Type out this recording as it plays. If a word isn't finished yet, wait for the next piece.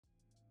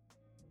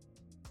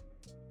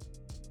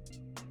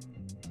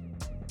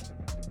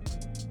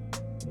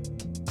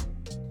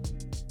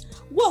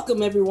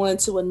Welcome everyone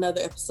to another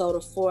episode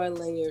of Four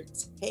Layered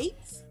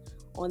Takes.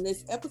 On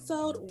this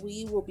episode,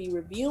 we will be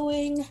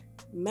reviewing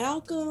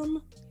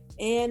Malcolm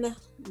and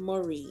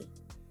Marie.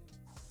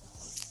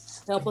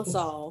 Help us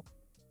all.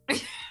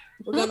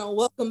 We're gonna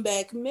welcome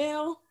back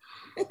Mel.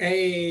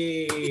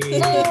 Hey.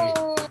 Hey,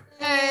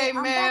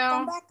 I'm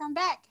Mel.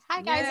 back.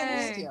 Hi, guys. I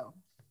missed Yay. you.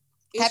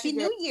 It's Happy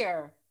your New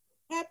Year.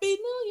 Happy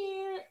New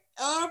Year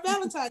or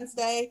Valentine's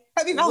Day.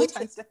 Happy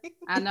Valentine's Day.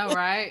 I know,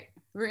 right?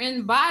 We're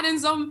in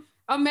Biden's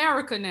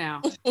America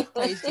now.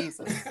 Praise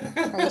Jesus.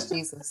 Praise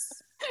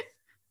Jesus.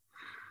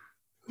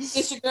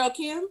 It's your girl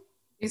Kim.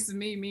 It's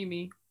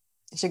me.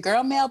 It's your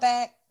girl Mel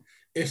back.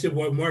 It's your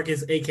boy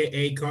Marcus,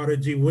 aka Carter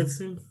G.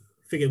 Woodson.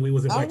 Figured we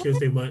was in Black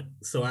History Month,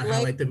 so I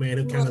highlight the man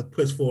who kind of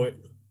pushed for it.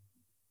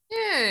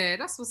 Yeah,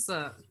 that's what's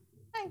up.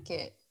 I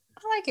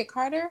like it,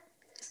 Carter.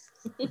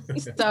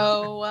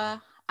 So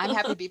I'm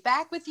happy to be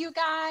back with you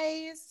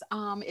guys.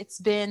 It's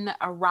been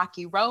a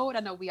rocky road. I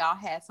know we all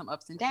had some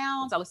ups and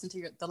downs. I listened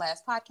to the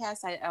last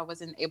podcast. I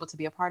wasn't able to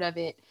be a part of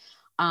it.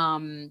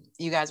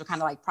 You guys were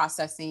kind of like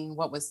processing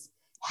what was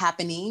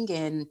happening,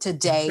 and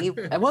today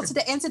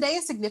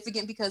is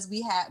significant because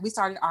we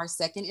started our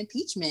second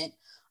impeachment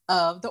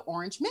of the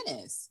Orange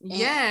Menace.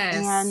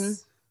 And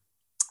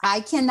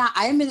I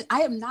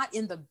am not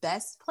in the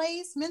best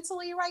place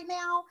mentally right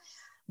now,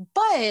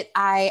 but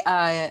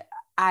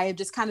I've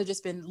just kind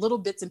of been little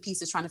bits and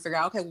pieces trying to figure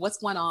out, okay, what's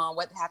going on?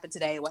 What happened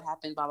today? What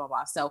happened? Blah, blah,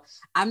 blah. So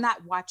I'm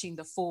not watching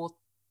the full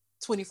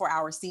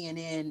 24-hour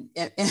CNN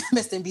and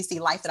MSNBC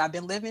life that I've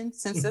been living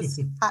since this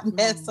hot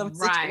mess of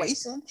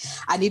situation.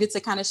 I needed to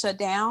kind of shut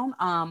down.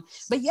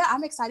 But yeah,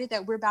 I'm excited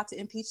that we're about to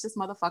impeach this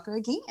motherfucker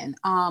again.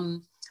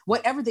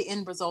 Whatever the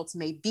end results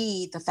may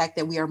be, the fact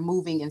that we are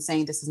moving and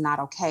saying this is not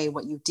okay,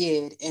 what you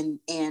did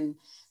and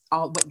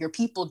all what your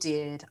people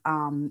did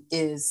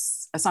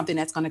is something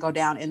that's going to go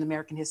down in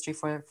American history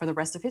for the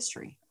rest of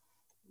history.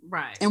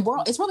 Right. And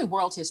it's really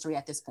world history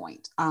at this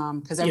point.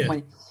 Because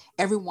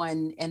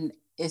everyone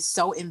is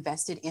so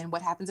invested in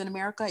what happens in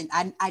America.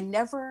 And I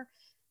never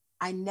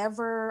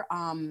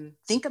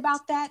think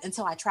about that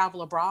until I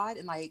travel abroad.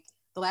 And like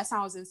the last time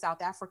I was in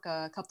South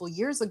Africa a couple of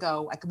years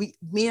ago, like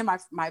me and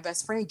my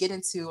best friend get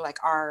into like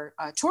our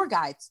tour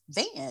guide's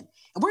van,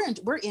 and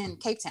we're in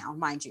Cape Town,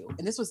 mind you.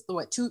 And this was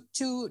two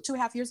and a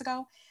half years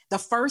ago. The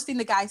first thing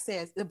the guy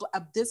says,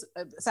 this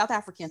South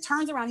African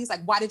turns around. He's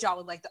like, "Why did y'all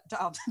elect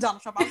Donald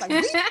Trump?" I was like,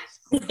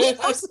 "We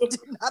personally did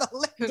not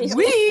elect him.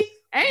 We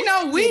ain't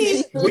no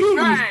we.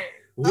 Right.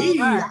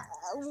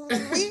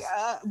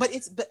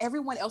 But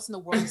everyone else in the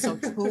world is so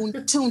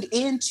tuned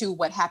into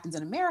what happens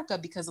in America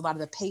because a lot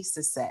of the pace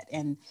is set.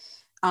 And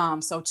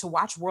so to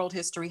watch world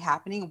history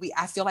happening,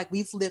 I feel like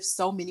we've lived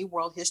so many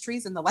world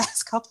histories in the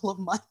last couple of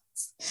months.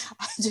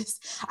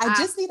 I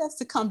just need us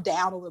to come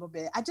down a little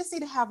bit. I just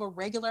need to have a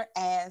regular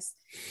ass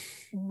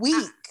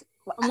week.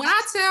 When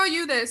I tell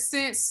you that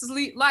since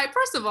sleep, like,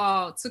 first of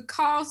all, to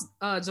call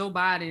Joe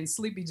Biden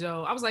Sleepy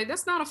Joe, I was like,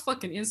 that's not a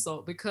fucking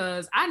insult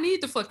because I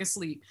need to fucking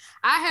sleep.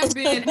 I have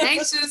been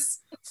anxious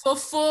for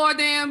 4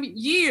 damn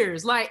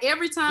years. Like,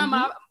 every time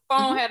my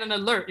phone had an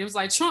alert, it was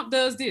like, Trump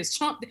does this,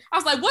 I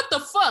was like, what the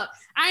fuck?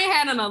 I ain't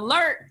had an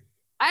alert.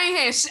 I ain't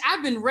had shit.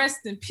 I've been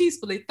resting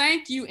peacefully.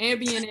 Thank you,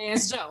 ambient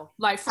ass Joe.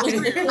 Like, for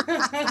real.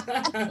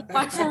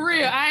 Like, for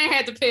real. I ain't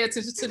had to pay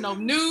attention to no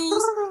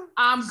news.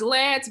 I'm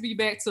glad to be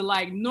back to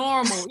like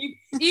normal.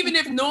 Even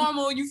if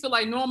normal, you feel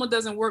like normal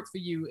doesn't work for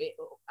you.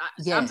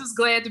 I'm just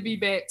glad to be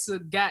back to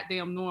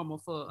goddamn normal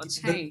for a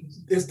change.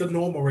 It's the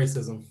normal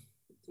racism.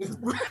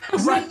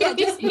 Right. Yeah,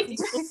 give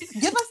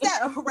us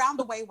that around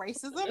the way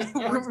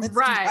racism.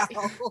 Right.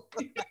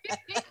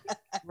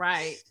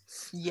 Right.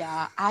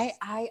 Yeah.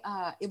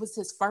 I it was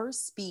his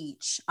first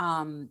speech.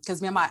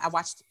 Because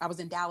I was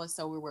in Dallas,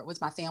 so we were with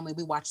my family.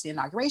 We watched the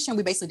inauguration.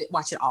 We basically did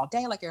watch it all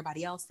day like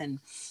everybody else. And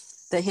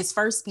his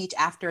first speech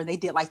after they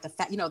did like the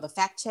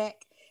fact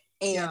check,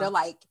 and they're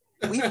like,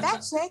 we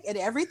fact checked and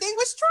everything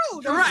was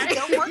true. There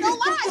were no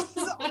lies.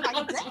 So I'm like,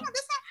 damn,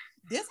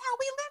 this how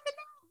we live now.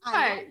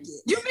 Right.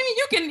 You mean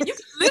you can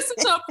listen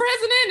to a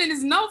president and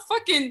there's no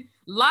fucking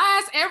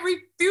lies every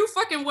few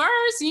fucking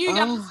words? And you ain't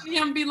got to see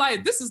him be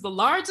like, this is the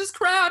largest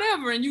crowd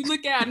ever. And you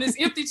look out and it's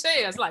empty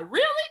chairs. Like,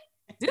 really?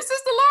 This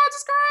is the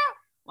largest crowd?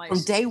 Like,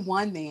 from day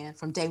one, man.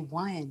 From day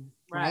one.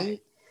 Right?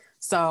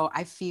 So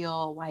I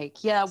feel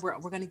like, yeah, we're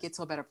going to get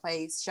to a better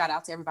place. Shout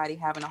out to everybody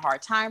having a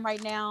hard time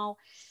right now.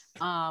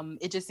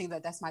 It just seems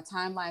that that's my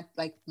timeline.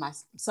 Like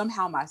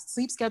somehow my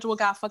sleep schedule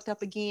got fucked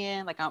up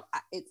again. Like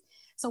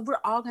so we're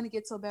all going to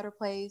get to a better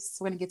place.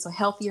 We're going to get to a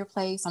healthier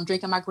place. I'm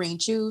drinking my green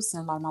juice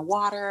and a lot of my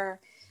water,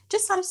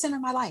 just trying to center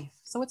my life.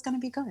 So it's going to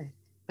be good.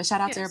 But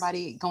shout out to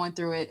everybody going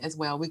through it as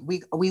well.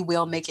 We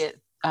will make it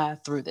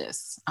through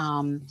this.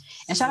 And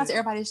shout out to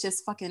everybody that's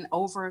just fucking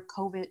over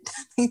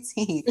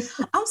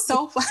COVID-19. I'm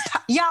so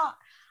y'all.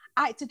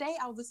 Today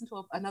I was listening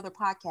to another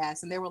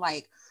podcast and they were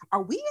like,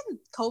 "Are we in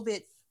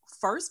COVID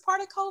first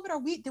part of COVID?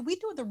 Did we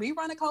do the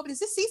rerun of COVID? Is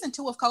this season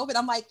 2 of COVID?"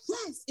 I'm like,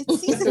 yes, it's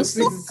season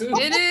 2.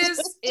 It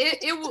is.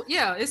 It will.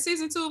 Yeah, it's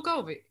season 2 of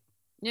COVID.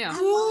 Yeah.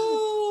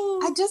 Ooh.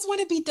 I just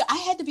want to be. I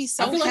had to be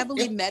so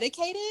heavily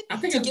medicated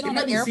to get on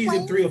an airplane.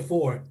 Season 3 or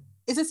 4.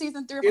 Is it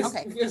season 3 or 4?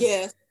 Okay.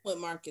 Yes, with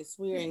Marcus.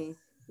 We're in.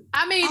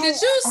 I mean, did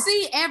you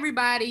see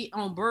everybody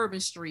on Bourbon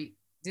Street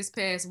this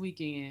past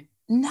weekend?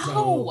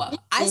 No.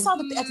 I saw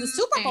the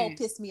Super Bowl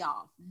pissed me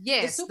off.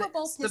 Yes, the Super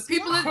Bowl pissed me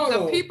off.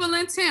 The people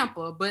in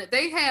Tampa, but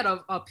they had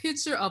a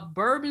picture of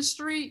Bourbon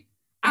Street.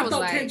 I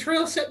thought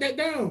Cantrell shut that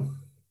down.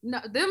 No,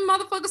 them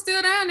motherfuckers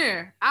still down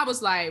there. I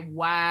was like,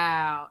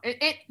 wow.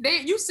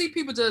 You see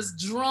people just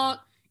drunk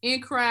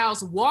in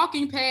crowds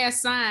walking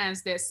past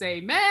signs that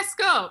say mask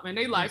up, and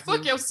they like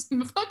fuck your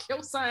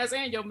signs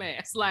and your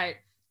mask,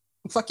 like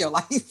fuck your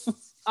life.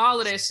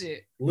 All of that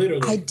shit.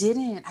 Literally. I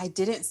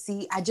didn't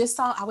see. I just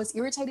saw. I was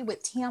irritated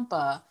with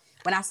Tampa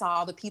when I saw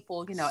all the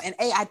people, you know. And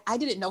I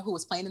didn't know who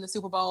was playing in the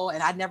Super Bowl,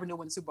 and I never knew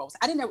when the Super Bowl was.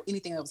 I didn't know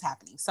anything that was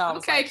happening. So I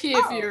was okay, like,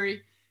 Kid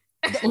Fury.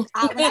 When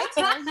I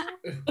tell you,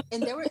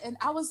 and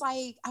I was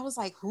like,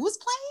 who's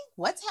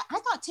playing? I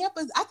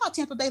thought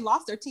Tampa Bay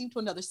lost their team to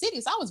another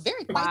city, so I was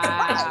very quite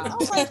surprised. I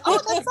was like, oh,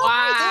 that's so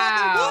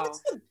wow. This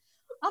is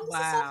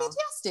so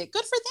fantastic.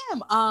 Good for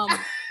them.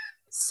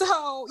 So,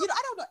 you know,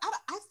 I don't know.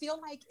 I feel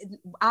like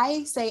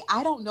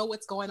I don't know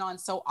what's going on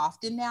so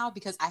often now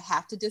because I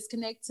have to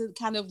disconnect to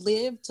kind of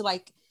live to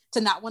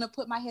not want to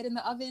put my head in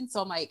the oven.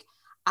 So I'm like,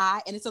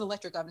 and it's an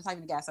electric oven, it's not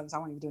even a gas oven, so I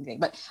won't even do anything.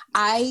 But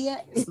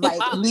I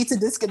need to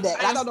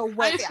disconnect. I don't know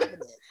what's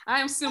happening. I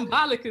am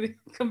symbolically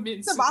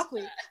convinced.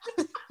 Symbolically,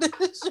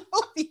 show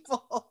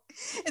people.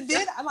 And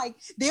then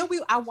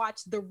I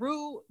watched the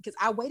Rue because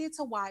I waited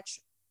to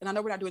watch. And I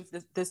know we're not doing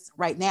this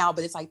right now,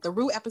 but it's like the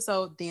Rue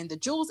episode, then the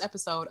Jules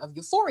episode of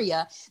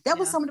Euphoria. That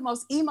was some of the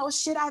most emo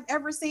shit I've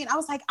ever seen. I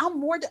was like, I'm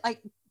more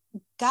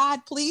God,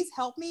 please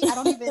help me. I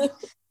don't even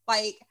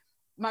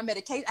my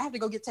medication. I have to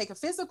go take a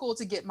physical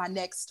to get my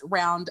next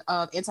round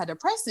of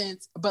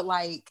antidepressants. But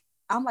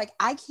I'm like,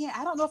 I can't.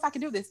 I don't know if I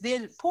can do this.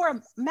 Then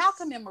poor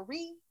Malcolm and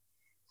Marie.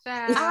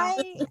 I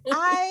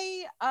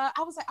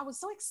was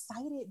so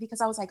excited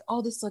because I was like,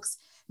 oh, this looks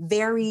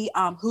very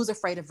Who's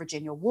Afraid of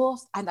Virginia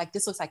Woolf. I'm like,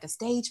 this looks like a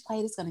stage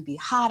play. It's going to be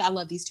hot. I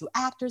love these two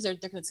actors.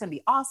 It's going to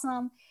be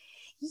awesome.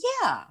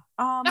 Yeah.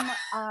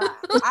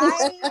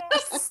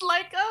 It's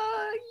like,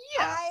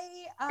 yeah.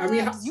 I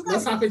mean,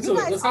 let's hop into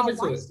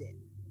it.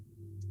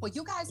 Well,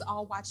 you guys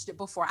all watched it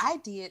before I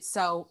did,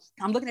 so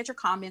I'm looking at your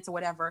comments or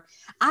whatever.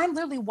 I'm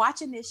literally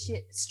watching this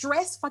shit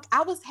stress.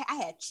 I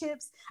had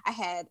chips. I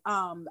had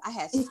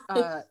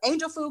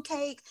angel food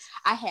cake.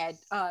 I had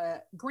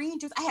green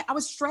juice. I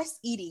was stress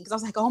eating because I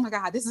was like, oh my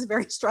God, this is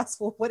very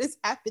stressful. What is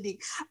happening?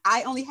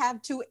 I only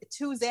have two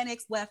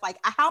Xanax left. Like,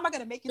 how am I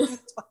gonna make it through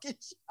this fucking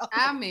show?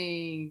 I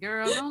mean,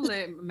 girl, don't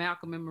let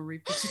Malcolm and Marie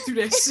put you through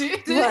that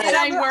shit. It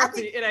ain't worth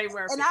it. It ain't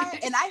worth it.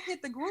 And I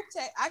hit the group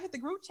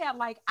chat.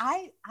 Like,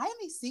 I am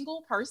a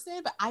single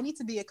person, but I need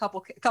to be a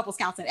couples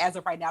counseling as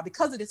of right now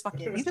because of this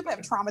fucking. These people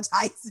have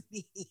traumatized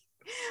me.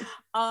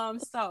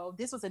 So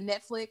this was a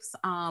Netflix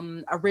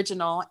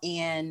original,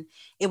 and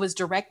it was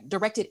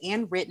directed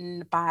and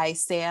written by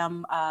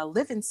Sam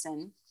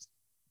Levinson.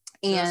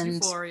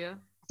 And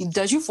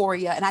does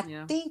Euphoria. And I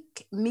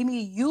think,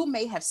 Mimi, you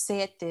may have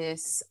said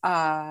this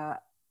about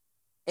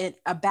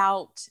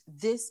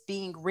this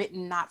being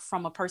written not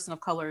from a person of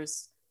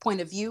color's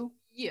point of view.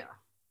 Yeah.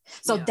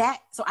 So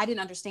I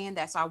didn't understand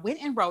that. So I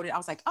went and wrote it. I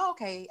was like, oh,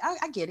 okay,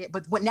 I get it.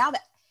 But now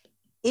that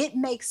it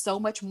makes so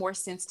much more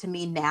sense to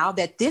me now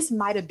that this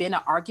might have been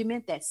an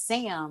argument that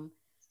Sam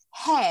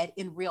had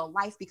in real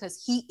life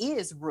because he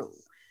is Rue.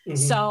 Mm-hmm.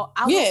 So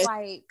I was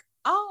like,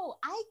 oh,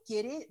 I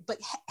get it. But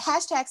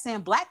hashtag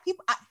Sam Black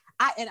people.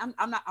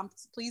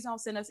 Please don't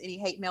send us any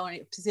hate mail or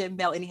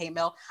any hate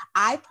mail.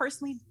 I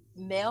personally,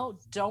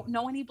 don't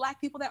know any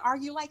Black people that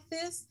argue like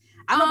this.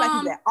 I know Black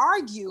people that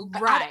argue,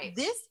 but right.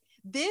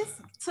 This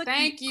took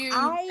Thank you.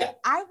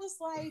 I was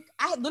like,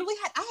 I had to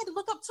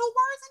look up 2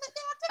 words in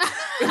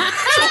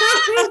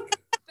it.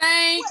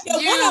 Thank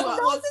you.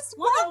 What is this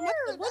word?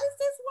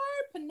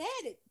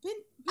 Panatic.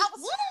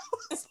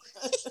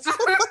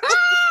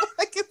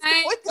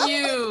 Thank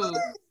you.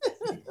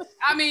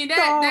 I mean,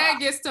 that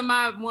gets to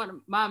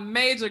my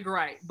major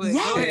gripe, but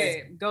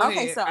go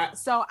ahead.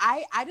 So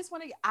I just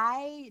want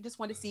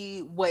to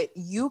see what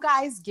you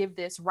guys give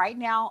this right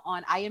now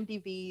on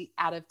IMDb.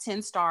 Out of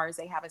 10 stars,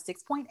 they have a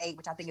 6.8,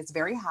 which I think is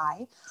very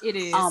high. It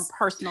is.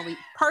 Personally,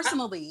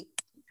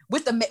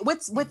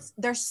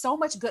 there's so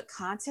much good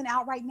content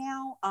out right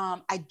now.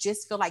 I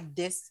just feel like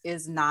this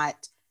is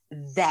not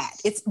that.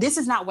 This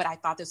is not what I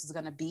thought this was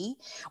going to be.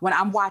 When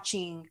I'm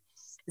watching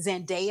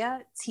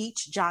Zendaya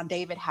teach John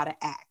David how to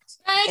act,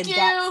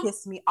 that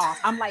pissed me off.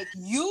 I'm like,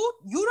 you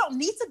don't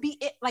need to be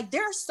it. Like,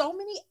 there are so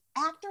many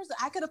actors that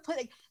I could have put.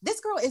 This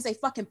girl is a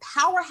fucking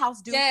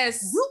powerhouse, dude.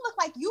 Yes, you look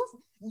like you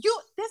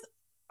this.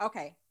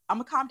 Okay, I'm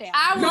gonna calm down.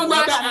 I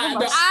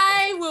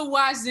will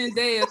watch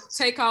Zendaya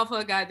take off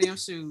her goddamn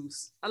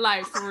shoes.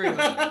 Like, for real.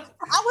 I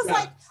was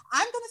like,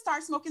 I'm gonna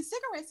start smoking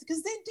cigarettes because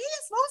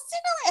Zendaya smokes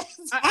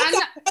cigarettes.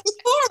 It's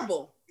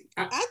horrible.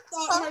 I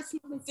thought her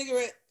smoking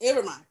cigarette.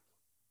 Never mind.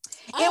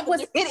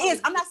 It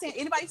is. I'm not saying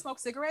anybody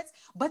smokes cigarettes,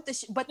 but the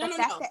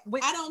fact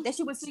that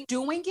she was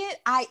doing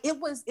it,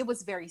 it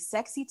was very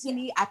sexy to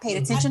me. I paid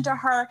attention to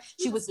her.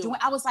 She was doing.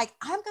 I was like,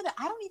 I have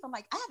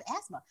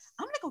asthma.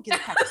 I'm gonna go get a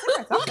pack of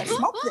cigarettes. I'm gonna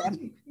smoke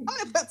them. I'm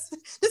gonna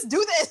just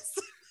do this.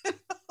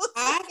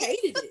 I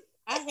hated it.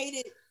 I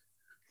hated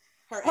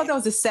her. Oh, that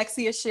was the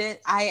sexiest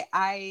shit.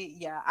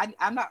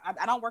 I'm not.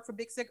 I don't work for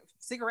big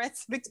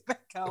cigarettes, big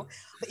tobacco.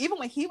 But even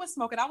when he was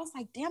smoking, I was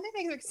like, damn, they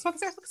make smoking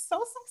cigarettes look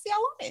so sexy. I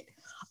love it.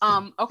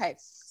 Okay,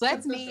 so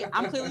that's me.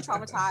 I'm clearly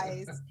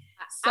traumatized.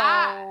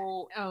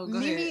 So,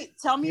 Mimi,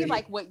 tell me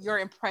like what your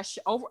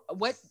impression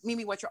what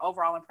your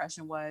overall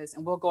impression was,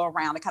 and we'll go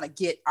around and kind of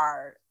get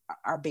our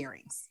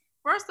bearings.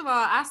 First of all,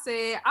 I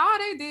said all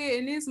they did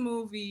in this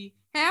movie,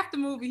 half the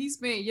movie he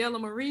spent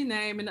yelling Marie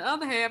name, and the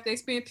other half they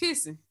spent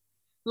pissing.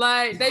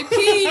 Like they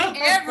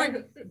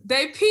peed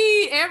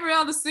every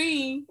other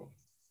scene,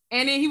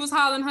 and then he was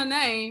hollering her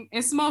name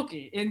and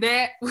smoking, and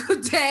that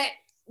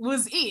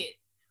was it.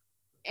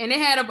 And they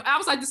had I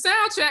was like, the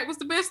soundtrack was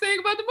the best thing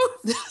about the movie.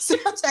 The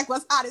soundtrack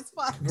was hot as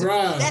fuck.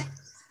 Right.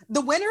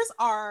 The winners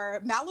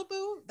are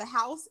Malibu, The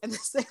House, and the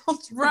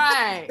soundtrack.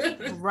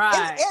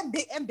 Right.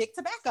 And Big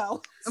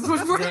Tobacco.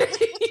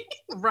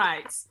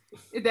 Right.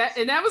 That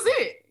was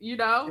it, you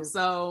know?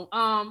 So,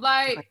 I'm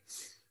like,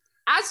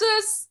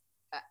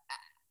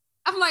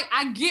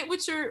 I get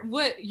what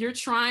you're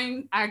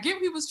trying, I get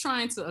what he was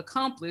trying to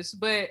accomplish,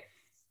 but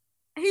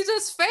he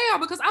just failed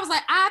because I was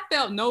like, I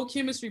felt no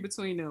chemistry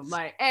between them,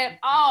 like at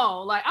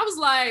all. Like I was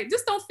like,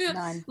 this don't feel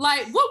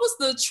like, what was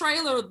the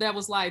trailer that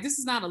was like, this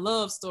is not a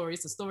love story,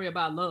 it's a story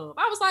about love.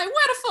 I was like,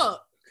 where the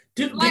fuck?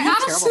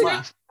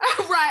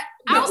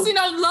 I don't see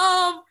no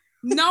love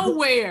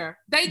nowhere.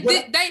 They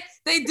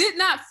did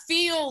not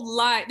feel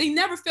like, they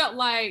never felt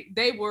like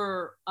they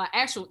were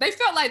they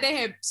felt like they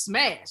had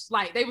smashed,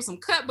 like they were some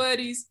cut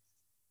buddies,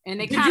 and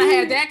they kind of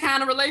had that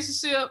kind of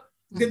relationship.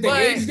 Did the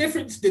age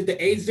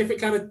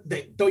difference kind of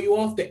throw you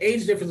off? The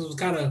age difference was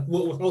kind of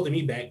what was holding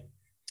me back.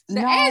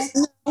 The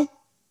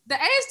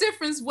age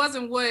difference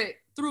wasn't what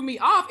threw me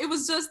off. It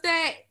was just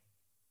that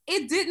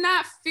it did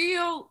not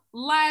feel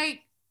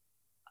like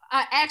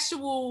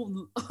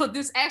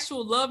this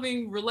actual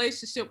loving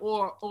relationship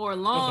or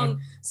long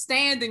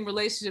standing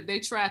relationship they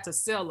tried to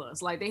sell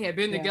us. Like they had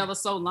been together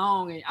so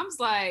long, and I was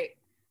like,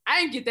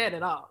 I didn't get that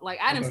at all. Like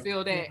I didn't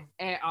feel that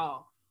at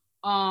all.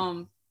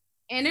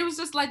 And it was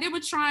just like they were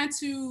trying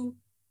to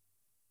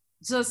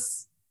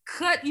just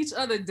cut each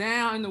other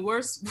down in the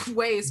worst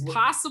ways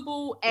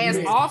possible, as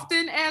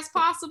often as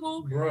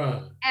possible.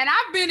 Bruh. And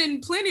I've been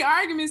in plenty of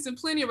arguments and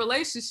plenty of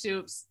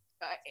relationships,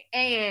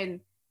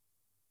 and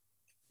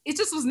it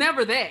just was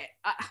never that.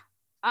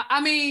 I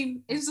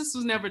mean, it just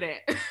was never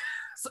that.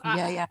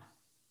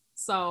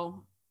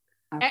 So,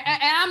 okay.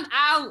 And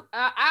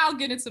I'll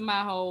get into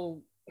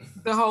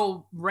the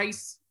whole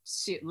race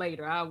shit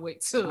later. I'll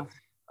wait till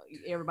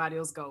everybody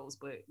else goes,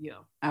 but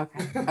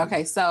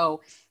okay.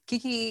 So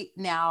Kiki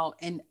now,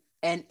 and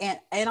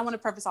I want to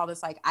preface all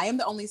this, like I am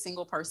the only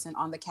single person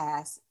on the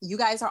cast. You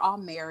guys are all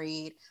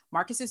married.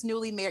 Marcus is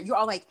newly married. You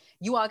all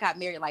got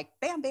married like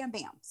bam bam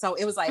bam. So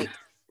it was like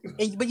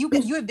but you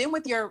have been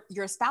with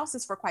your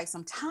spouses for quite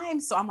some time.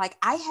 So I'm like,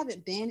 I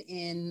haven't been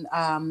in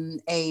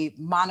a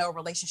mono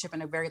relationship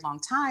in a very long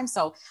time.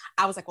 So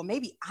I was like, well,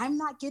 maybe I'm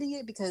not getting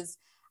it because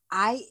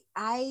I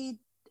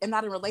am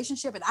not in a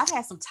relationship, and I've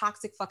had some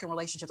toxic fucking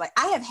relationships. Like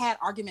I have had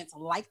arguments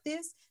like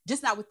this,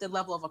 just not with the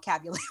level of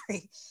vocabulary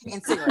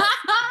and cigarettes.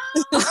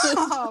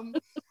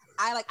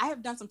 I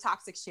have done some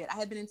toxic shit. I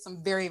have been in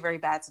some very, very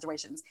bad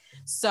situations.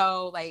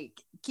 So like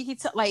Kiki,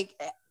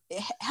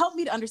 help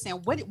me to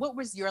understand what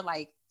was your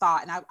like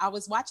thought. And I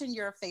was watching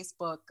your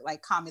Facebook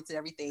like comments and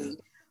everything,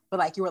 but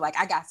like you were like,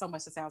 I got so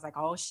much to say. I was like,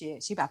 oh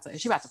shit, she about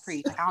to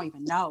preach. Like I don't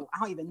even know.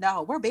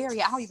 We're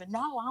Barry. I don't even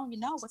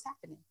know what's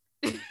happening.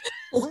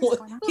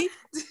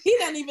 He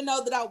doesn't even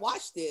know that I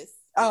watched this.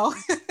 Oh,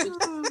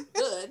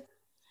 good.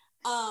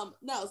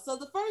 No. So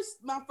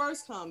my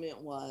first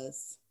comment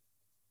was,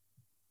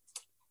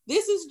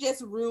 this is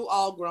just Rue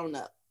all grown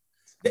up,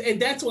 and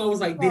that's why I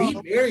was like, did he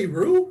marry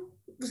Rue?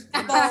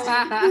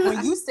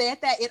 When you said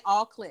that, it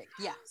all clicked.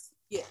 Yes.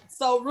 Yeah.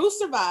 So Rue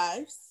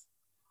survives,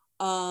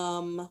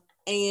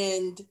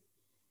 and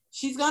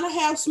she's gonna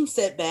have some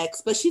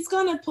setbacks, but she's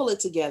gonna pull it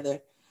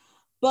together.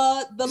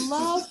 But the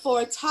love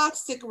for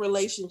toxic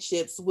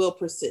relationships will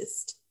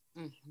persist.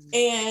 Mm-hmm.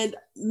 And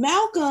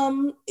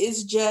Malcolm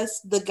is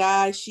just the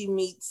guy she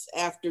meets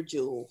after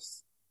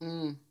Jules.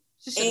 She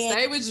should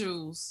stay with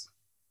Jules.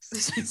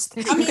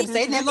 I mean,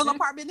 stay in that little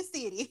apartment in the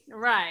city.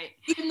 Right.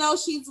 Even though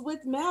she's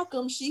with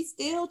Malcolm, she's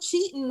still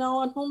cheating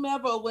on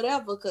whomever or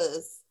whatever,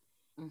 because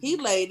he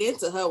laid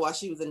into her while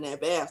she was in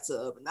that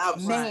bathtub. And I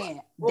was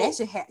that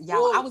should have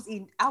y'all. I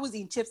was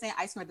eating chips and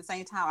ice cream at the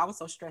same time. I was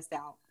so stressed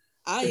out.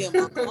 I am.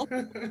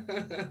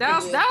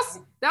 That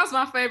was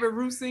my favorite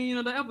Rue scene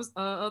of the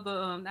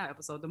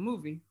episode, the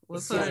movie.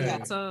 Was her in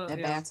that tub.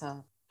 That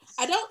bathtub.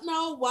 I don't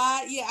know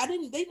why. Yeah,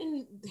 they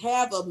didn't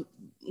have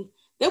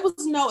there was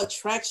no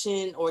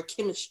attraction or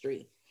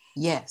chemistry.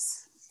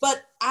 Yes.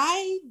 But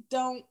I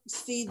don't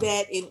see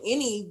that in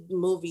any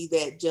movie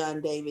that John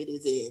David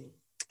is in.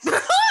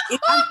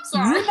 I'm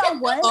sorry. You know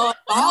what?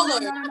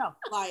 No.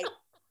 Like,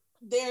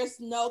 there's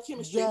no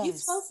chemistry. Yes.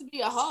 He's supposed to be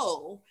a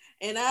hoe,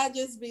 and I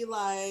just be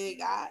like,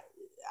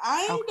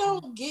 I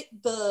don't get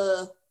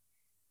the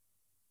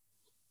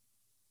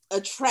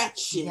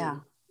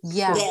attraction.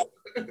 Yeah.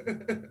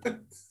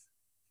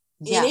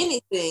 In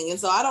anything, and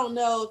so I don't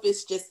know if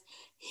it's just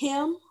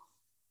him.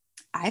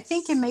 I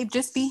think it may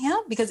just be him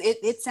because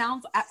it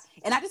sounds,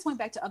 and I just went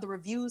back to other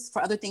reviews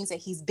for other things that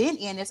he's been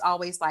in. It's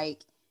always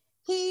like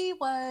he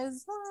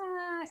was.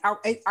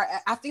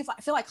 I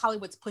feel like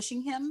Hollywood's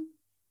pushing him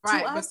to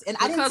us, and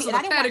because of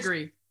the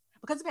pedigree.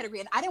 Because of pedigree,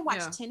 and I didn't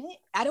watch Tenet.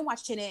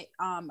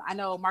 I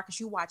know Marcus,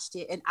 you watched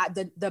it, and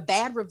the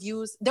bad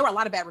reviews. There were a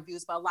lot of bad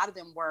reviews, but a lot of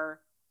them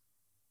were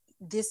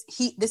this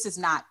is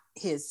not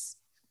his.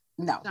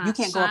 No, you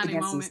can't go up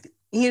against him.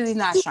 He's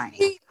not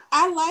shiny.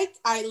 I like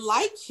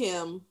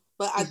him,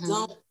 but I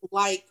don't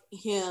like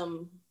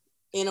him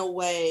in a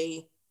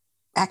way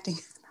acting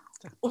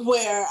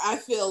where I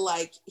feel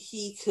like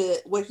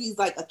where he's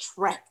like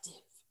attractive.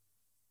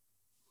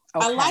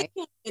 Okay. I like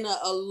him in an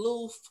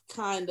aloof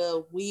kind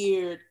of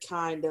weird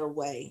kind of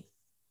way.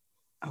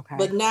 Okay.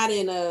 But not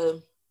in I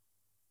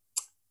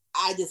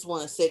just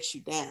want to sex you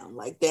down.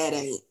 Like that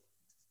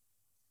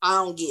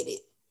I don't get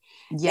it.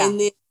 Yeah. And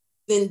then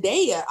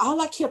Zendaya, all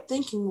I kept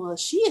thinking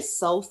was, she is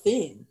so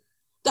thin.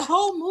 The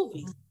whole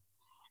movie.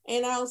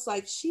 And I was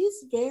like,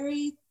 she's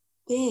very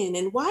thin.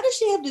 And why does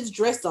she have this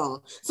dress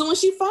on? So when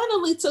she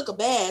finally took a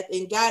bath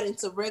and got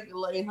into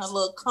regular in her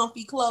little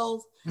comfy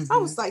clothes, I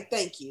was like,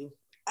 thank you.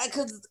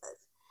 Because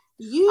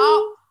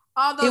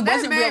although it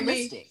wasn't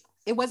realistic.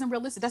 It wasn't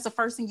realistic. That's the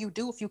first thing you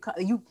do if you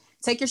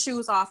take your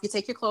shoes off, you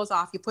take your clothes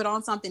off, you put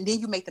on something, then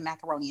you make the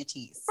macaroni and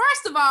cheese.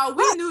 First of all,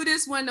 we knew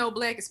this wasn't no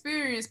Black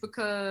experience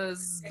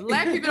because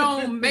Black people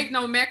don't make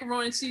no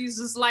macaroni and cheese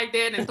just like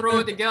that and throw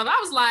it together. I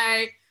was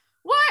like,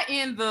 what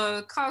in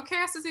the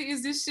caucasity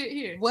is this shit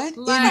here? What?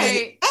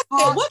 Like,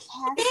 what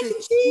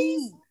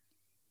cheese?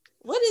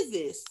 What is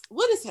this?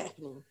 What is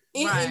happening?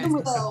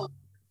 And so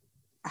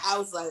I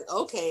was like,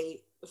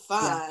 okay,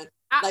 fine.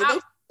 Yeah.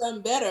 They've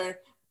done better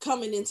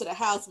coming into the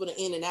house with an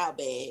In-N-Out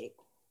bag.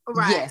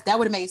 Right. Yes, that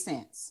would have made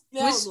sense.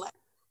 I was like,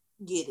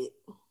 get it.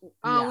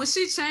 When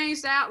she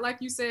changed out, like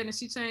you said, and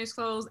she changed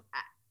clothes,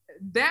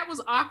 that was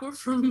awkward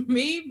for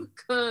me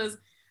because,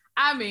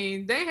 I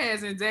mean, they had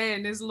Zendaya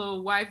and this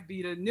little wife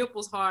beater,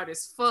 nipples hard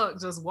as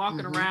fuck, just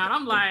walking around.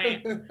 I'm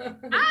like,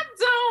 I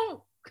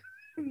don't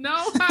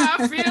know how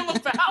I feel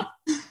about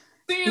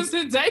seeing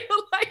Zendaya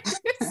like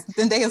this.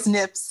 Zendaya's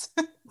nips.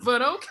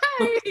 But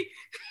okay.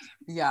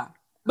 Yeah.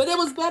 But it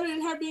was better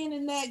than her being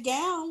in that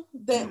gown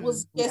that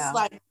was just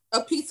like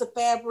a piece of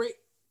fabric.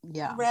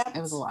 Yeah. Wrapped.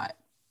 It was a lot.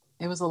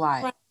 It was a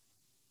lot. Right.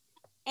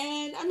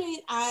 And I mean,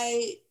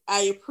 I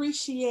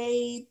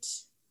appreciate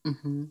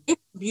it.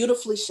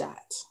 Beautifully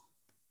shot.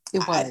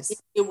 It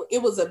was.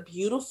 It was a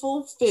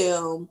beautiful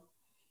film.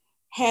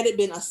 Had it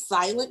been a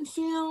silent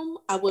film,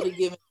 I would have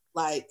given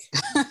like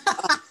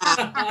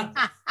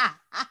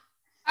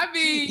I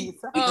mean,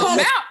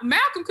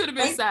 Malcolm could have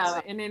been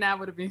silent, and then I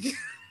would have been.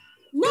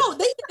 No,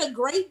 they did a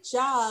great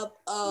job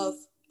of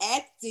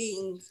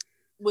acting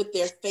with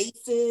their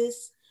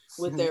faces,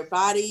 with their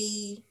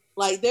body.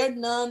 Like their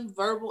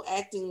non-verbal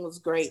acting was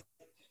great.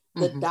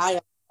 The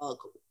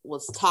dialogue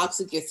was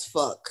toxic as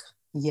fuck.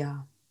 Yeah.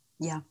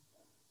 Yeah.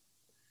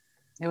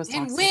 It was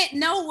toxic. And went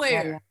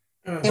nowhere.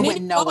 It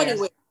went nowhere.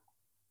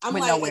 I'm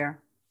went like, nowhere.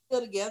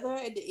 Still together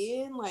at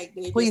the end, like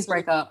they please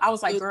break up. I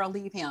was like, girl,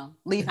 leave him,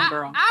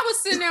 girl. I was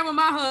sitting there with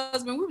my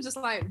husband. We were just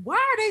like, why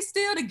are they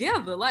still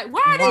together? Like,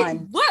 why are they?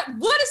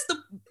 What is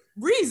the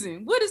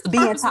reason? What is the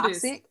purpose of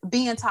this?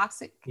 Being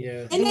toxic.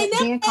 Yeah. And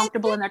being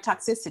comfortable in their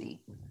toxicity.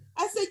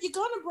 I said, you're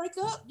gonna break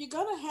up. You're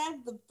gonna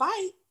have the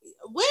fight.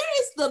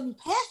 Where is the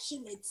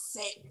passionate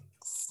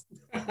sex?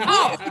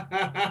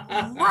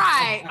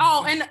 Right.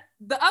 Oh, and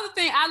the other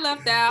thing I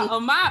left out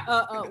of my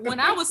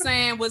when I was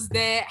saying was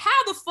that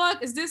how the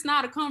fuck is this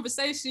not a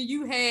conversation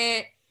you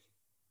had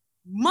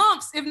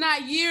months, if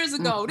not years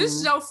ago? This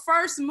is your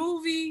first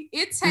movie.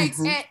 It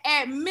takes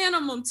at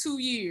minimum 2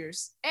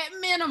 years, at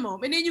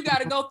minimum, and then you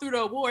got to go through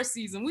the award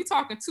season. We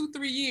talking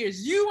 2-3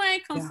 years. You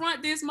ain't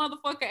confront this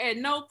motherfucker at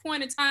no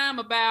point in time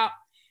about,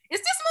 is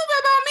this movie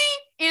about me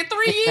in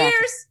 3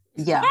 years?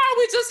 Yeah. Why are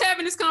we just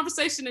having this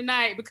conversation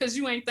tonight? Because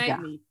you ain't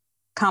thank me.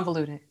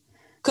 Convoluted.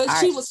 Because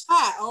she was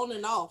hot on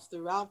and off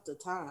throughout the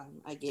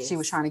time, I guess. She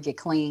was trying to get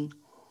clean.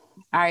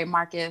 All right,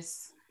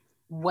 Marcus.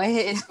 What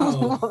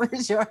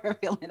was your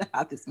feeling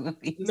about this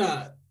movie?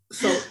 Nah,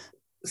 so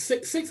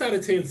 6 out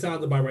of 10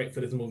 sounds about right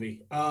for this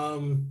movie. How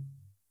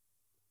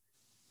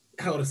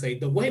would I say?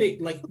 The way they,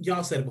 like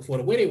y'all said it before,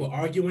 the way they were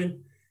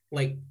arguing,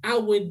 like I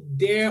would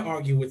dare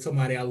argue with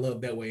somebody I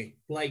love that way.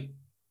 Like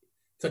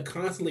to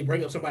constantly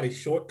bring up somebody's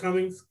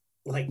shortcomings,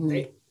 like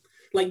they.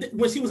 Like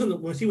when she was in the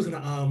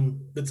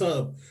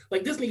tub,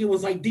 like this nigga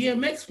was like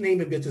DMX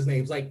naming bitches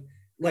names, like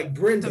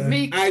Brenda,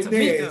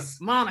 Inez,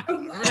 Monica.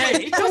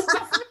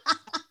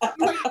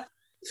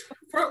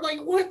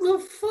 like, what the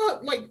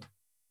fuck? Like,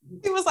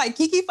 he was like,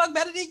 Kiki fuck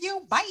better than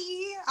you. Bye.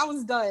 I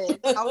was done.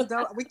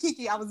 With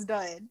Kiki. I was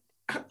done.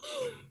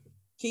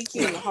 Kiki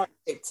in the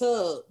heart-shaped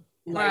tub.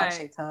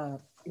 Right.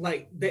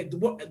 Like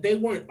they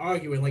weren't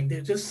arguing. Like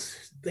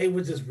they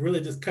were just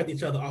really just cutting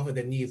each other off at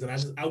their knees. And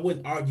I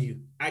wouldn't argue.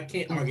 I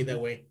can't argue that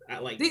way.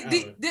 These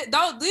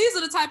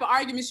are the type of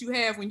arguments you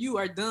have when you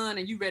are done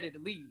and you ready to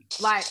leave.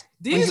 Like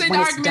these ain't the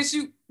arguments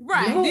you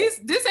right. No.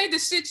 This ain't the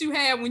shit you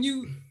have when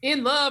you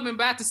in love and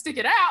about to stick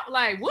it out.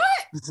 Like what?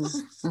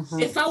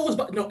 If I was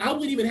I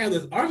wouldn't even have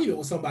this argument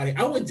with somebody.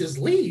 I would just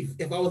leave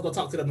if I was gonna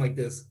talk to them like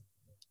this.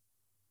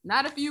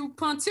 Not if you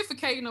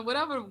pontificating or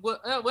whatever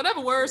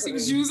words he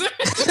was using.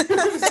 What?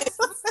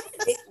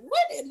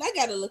 I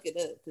gotta look it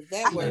up because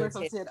that word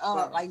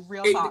like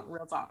real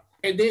talk.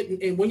 And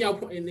then when y'all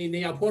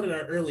pointed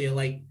out earlier,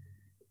 like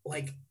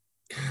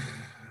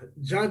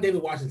John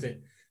David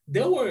Washington,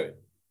 there were,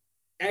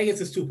 I guess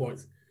it's 2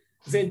 points.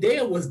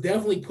 Zendaya was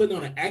definitely putting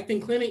on an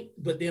acting clinic,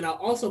 but then I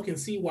also can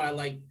see why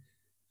like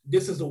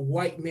this is a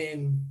white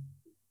man,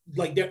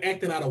 like they're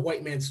acting out a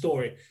white man's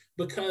story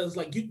because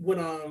like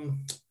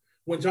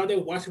when John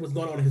David Washington was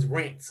going on his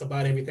rants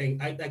about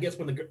everything, I guess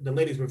when the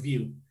ladies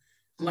review,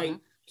 like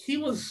he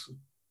was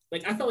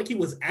like, I felt like he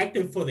was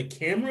acting for the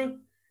camera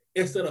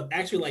instead of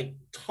actually like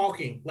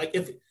talking. Like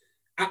if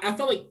I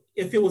felt like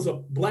if it was a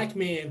black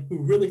man who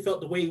really felt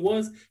the way he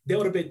was, there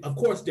would have been, of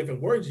course,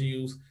 different words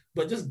used,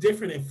 but just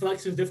different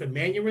inflections, different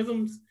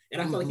mannerisms.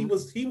 And I felt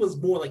like he was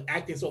more like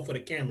acting so for the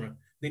camera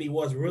than he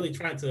was really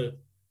trying to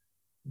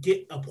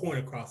get a point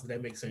across, if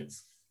that makes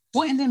sense.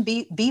 Well, and then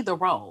be the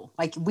role.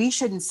 Like we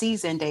shouldn't see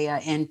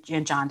Zendaya and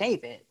John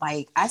David.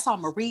 Like I saw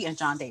Marie and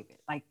John David.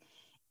 Like,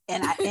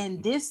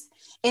 and this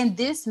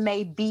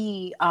may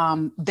be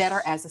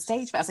better as a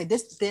stage play. I say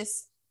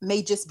this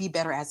may just be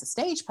better as a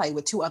stage play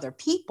with 2 other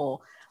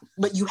people,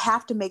 but you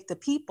have to make the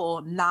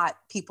people not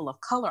people of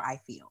color. I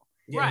feel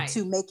right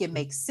to make it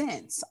make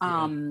sense.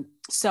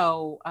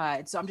 So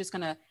I'm just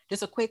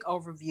a quick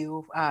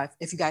overview.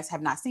 If you guys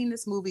have not seen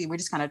this movie, we're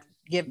just kind of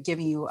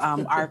giving you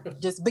our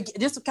just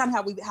kind of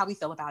how we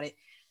feel about it.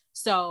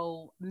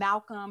 So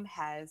Malcolm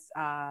has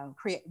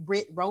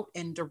wrote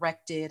and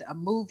directed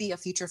a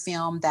feature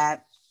film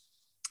that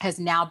has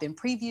now been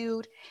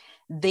previewed.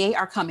 They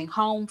are coming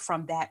home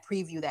from that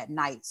preview that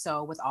night.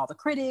 So with all the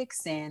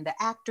critics and the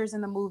actors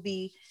in the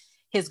movie,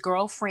 his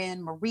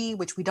girlfriend Marie,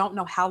 which we don't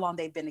know how long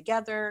they've been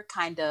together,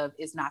 kind of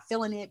is not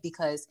feeling it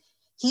because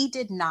he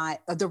did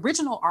not, the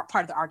original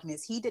part of the argument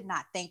is he did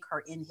not thank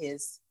her in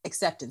his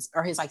acceptance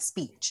or his like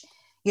speech,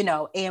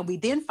 and we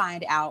then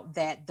find out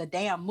that the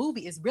damn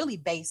movie is really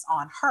based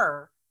on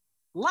her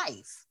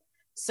life.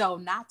 So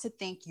not to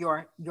thank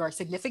your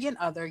significant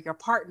other, your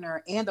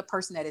partner, and the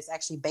person that it's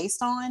actually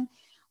based on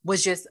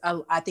was just,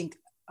 I think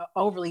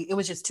overly, it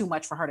was just too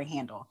much for her to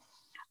handle.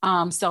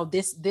 So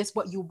this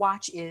what you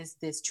watch is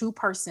this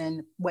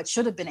 2-person, what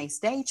should have been a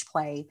stage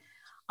play,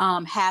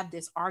 have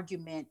this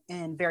argument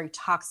in a very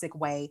toxic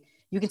way.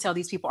 You can tell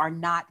these people are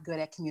not good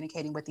at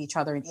communicating with each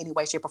other in any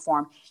way, shape, or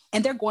form.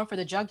 And they're going for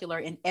the jugular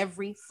in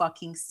every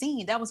fucking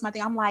scene. That was my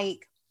thing. I'm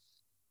like,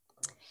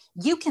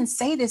 you can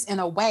say this in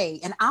a way,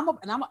 and I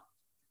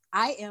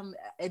am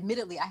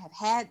admittedly, I have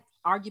had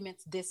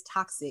arguments this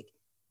toxic,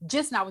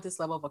 just not with this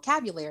level of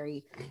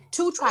vocabulary,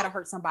 to try to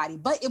hurt somebody.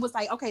 But it was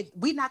like, okay,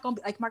 we're not gonna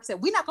be, like Mark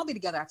said, we're not gonna be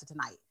together after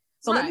tonight.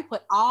 So let me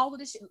put all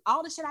the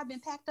shit I've been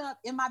packed up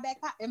in my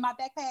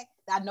backpack.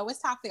 I know it's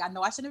toxic. I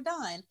know I shouldn't have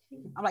done.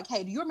 I'm like,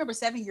 hey, do you remember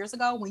 7 years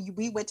ago when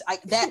we went to,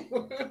 like that?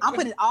 I'm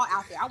putting it all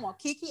out there. I want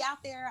Kiki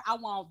out there. I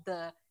want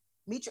the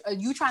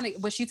you trying to,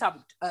 when she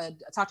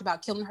talked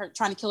about trying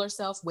to kill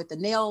herself with the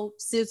nail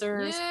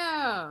scissors.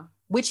 Yeah.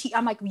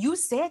 I'm like, you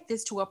said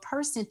this to a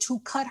person to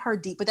cut her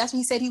deep, but that's when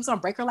he said he was gonna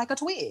break her like a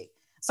twig.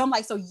 So I'm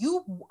like, so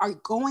you are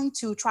going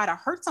to try to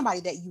hurt somebody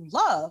that you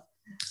love,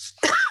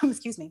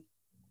 excuse me,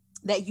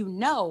 that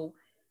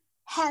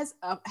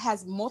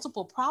has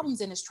multiple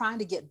problems and is trying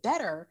to get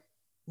better.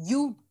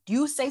 You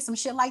say some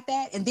shit like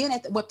that, and then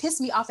what pissed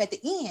me off at the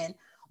end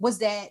was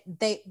that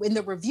they, in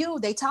the review,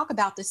 they talk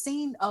about the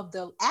scene of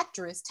the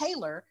actress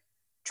Taylor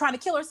trying to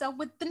kill herself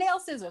with the nail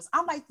scissors.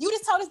 I'm like, you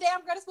just told this damn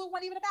girl this movie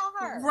wasn't even about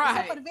her,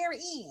 right? For the very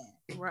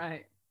end,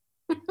 right?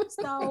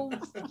 So,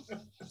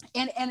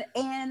 and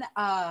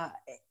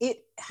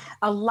it,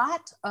 a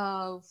lot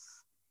of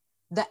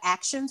the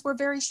actions were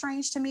very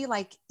strange to me.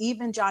 Like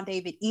even John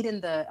David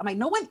eating I'm like,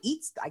 no one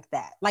eats like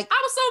that. Like I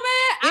was so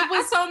mad.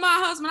 I told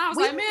my husband, I was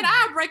like, man,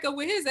 I'll break up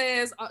with his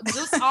ass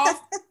just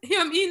off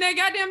him eating that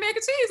goddamn mac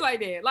and cheese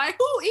like that. Like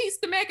who eats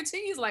the mac and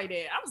cheese like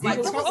that? I was like,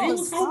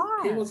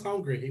 he was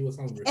hungry.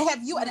 And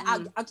have you, and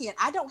I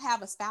don't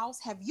have a spouse.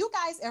 Have you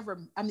guys ever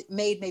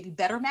made maybe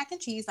better mac and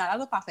cheese, not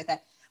other pots like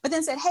that, but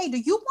then said, hey, do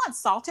you want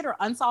salted or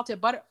unsalted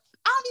butter?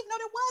 I don't even know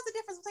there was a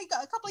difference between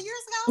a couple of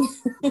years ago.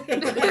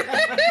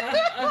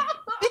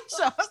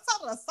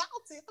 Salted or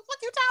salted. The fuck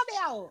you talking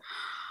about?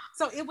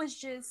 So it was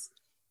just,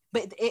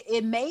 but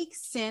it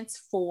makes sense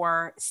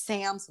for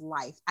Sam's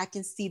life. I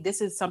can see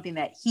this is something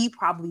that he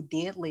probably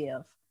did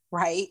live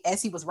right?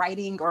 As he was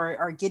writing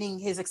or getting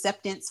his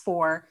acceptance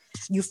for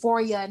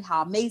Euphoria and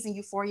how amazing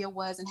Euphoria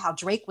was and how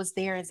Drake was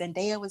there and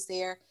Zendaya was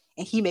there.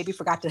 And he maybe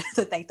forgot to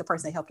thank the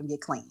person that helped him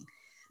get clean.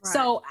 Right.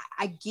 So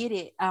I get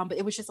it. But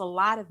it was just a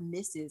lot of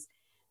misses.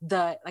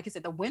 Like I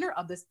said, the winner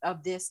of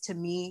this to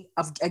me,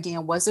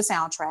 again, was the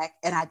soundtrack.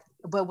 And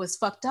what was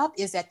fucked up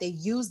is that they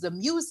used the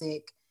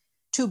music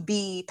to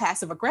be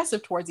passive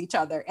aggressive towards each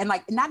other. And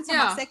like, not until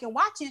my second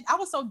watching, I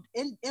was so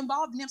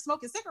involved in them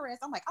smoking cigarettes.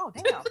 I'm like, oh,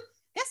 damn,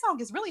 that song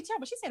is really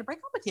terrible. She said to break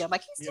up with him.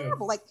 Like, he's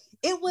terrible. Like,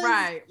 it was.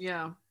 Right,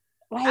 yeah.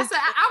 Like, I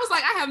was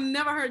like, I have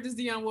never heard this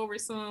Dionne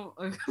Warwick song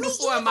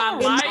before in my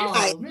life.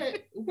 Oh, man,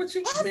 what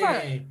you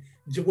man?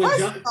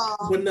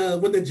 When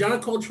the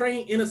John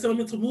Coltrane In a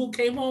Sentimental Mood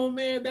came on,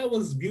 man, that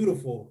was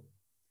beautiful.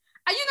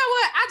 You know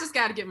what? I just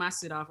got to get my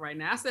shit off right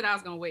now. I said I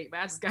was gonna wait, but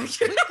I just got to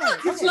get it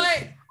off.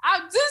 Like,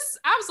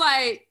 I was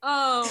like,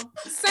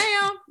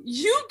 Sam,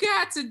 you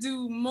got to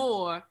do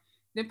more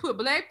than put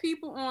Black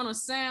people on a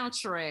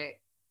soundtrack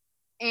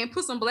and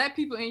put some Black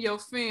people in your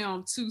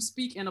film to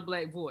speak in a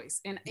Black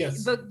voice. And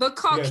the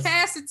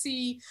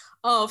caucasity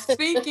of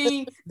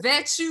thinking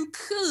that you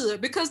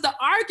could, because the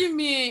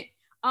argument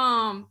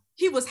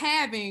he was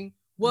having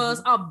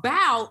was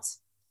about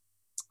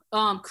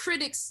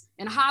critics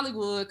in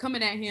Hollywood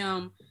coming at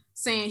him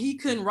saying he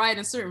couldn't write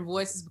in certain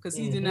voices because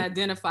he didn't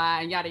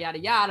identify and yada, yada,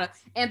 yada.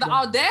 And the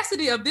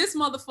audacity of this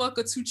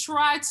motherfucker to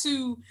try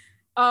to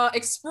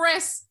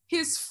express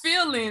his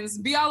feelings,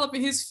 be all up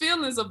in his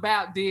feelings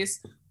about this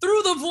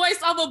through the voice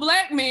of a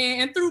Black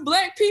man and through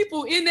Black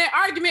people in that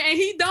argument, and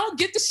he don't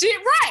get the shit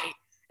right.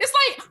 It's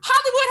like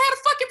Hollywood had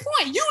a fucking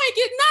point. You ain't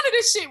getting none of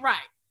this shit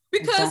right.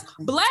 Because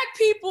Black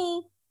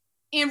people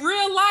in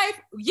real life,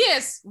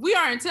 yes, we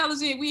are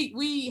intelligent.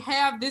 We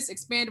have this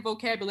expanded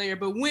vocabulary,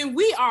 but when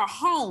we are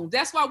home,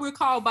 that's why we're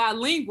called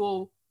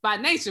bilingual by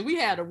nature. We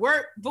had a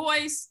work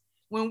voice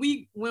when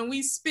we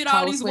spit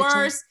all these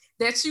words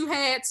that you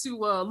had to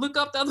look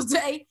up the other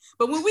day.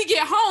 But when we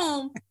get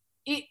home,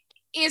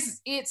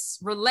 it's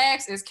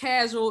relaxed, it's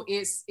casual,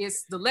 it's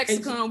the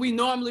lexicon we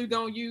normally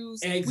don't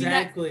use.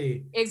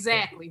 Exactly.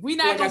 We're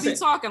not gonna be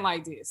talking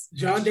like this.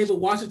 John David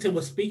Washington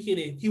was speaking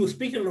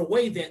in a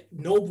way that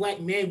no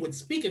Black man would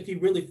speak if he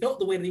really felt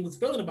the way that he was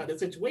feeling about the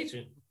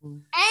situation.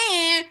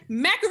 And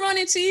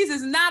macaroni and cheese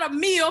is not a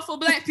meal for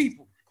Black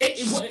people.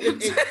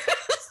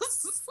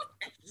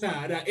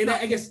 And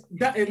I guess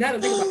now to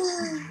think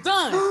about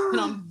done.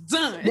 And I'm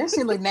done. That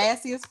shit look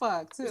nasty as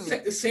fuck too.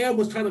 Sam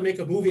was trying to make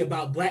a movie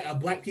about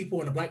black people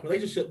and a Black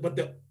relationship, but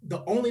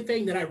the only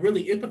thing that I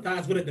really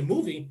empathized with in the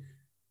movie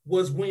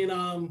was when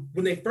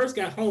they first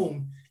got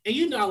home, and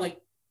you know, like,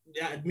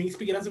 me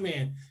speaking as a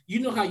man, you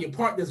know how your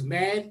partner's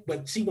mad,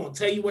 but she won't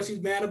tell you what she's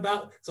mad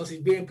about, so she's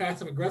being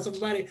passive aggressive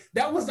about it.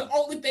 That was the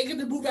only thing in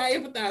the movie I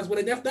empathized with,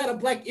 and that's not a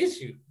Black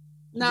issue.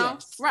 No,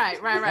 yes. Right.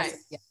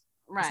 Yeah.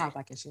 Right. It's not a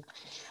Black issue.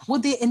 Well,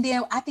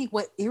 then I think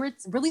what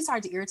really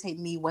started to irritate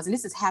me was, and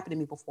this has happened to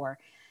me before,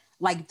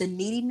 like the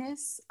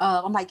neediness.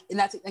 I'm like, and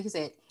that's like you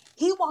said,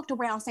 he walked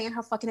around saying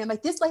her fucking name.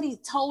 Like, this lady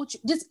told you,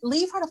 just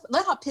leave her,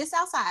 let her piss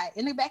outside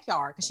in the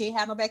backyard because she ain't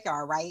have no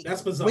backyard, right?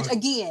 That's bizarre. Which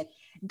again,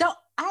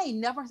 I ain't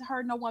never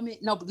heard no woman,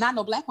 not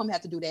no Black woman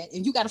have to do that.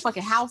 And you got a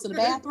fucking house in the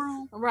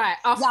bathroom, right?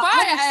 A fire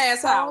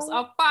ass house.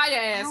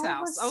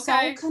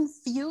 Okay. So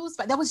confused,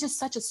 but that was just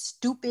such a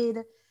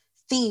stupid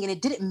thing, and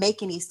it didn't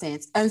make any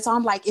sense. And so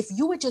I'm like, if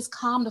you would just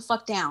calm the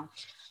fuck down,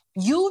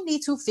 you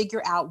need to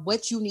figure out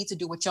what you need to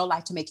do with your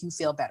life to make you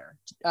feel better,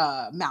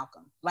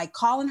 Malcolm. Like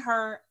calling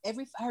her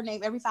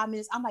name every 5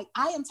 minutes. I'm like,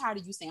 I am tired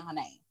of you saying her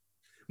name.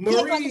 Marie. He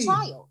acted like a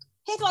child.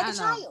 He acted like a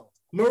child.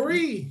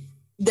 Marie.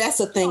 That's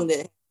a thing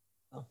that.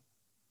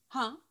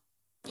 Huh?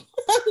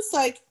 It's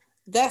like,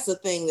 that's a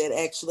thing that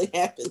actually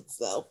happens.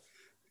 So.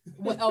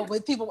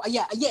 With people,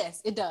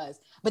 yes, it does.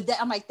 But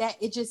I'm like, that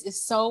it just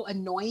is so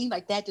annoying.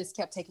 Like, that just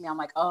kept taking me. I'm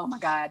like, oh my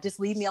God, just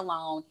leave me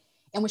alone.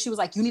 And when she was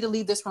like, you need to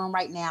leave this room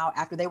right now,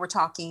 after they were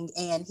talking,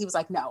 and he was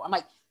like, no. I'm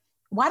like,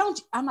 why don't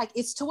you? I'm like,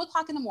 it's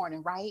 2:00 in the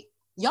morning, right?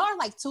 Y'all are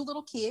like two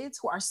little kids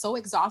who are so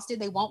exhausted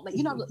they won't let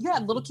you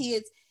have little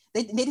kids.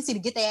 They just need to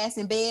get their ass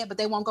in bed, but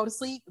they won't go to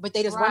sleep. But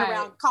they just run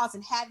around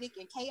causing havoc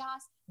and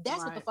chaos.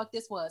 That's what the fuck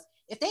this was.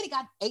 If they'd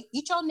have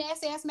eat your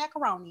nasty ass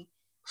macaroni,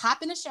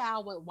 hop in the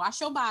shower,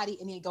 wash your body,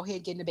 and then go ahead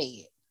and get in the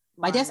bed.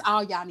 Like, that's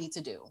all y'all need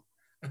to do.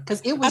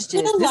 Because it was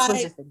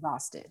was just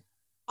exhausted.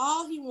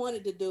 All he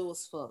wanted to do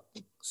was fuck.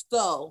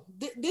 So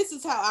this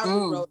is how I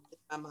wrote it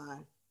in my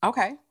mind.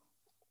 Okay.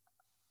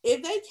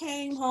 If they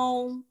came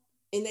home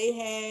and they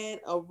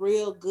had a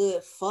real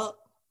good fuck,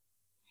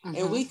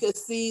 and we could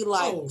see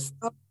like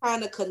some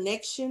kind of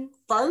connection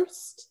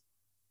first.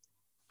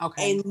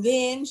 Okay. And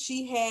then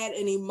she had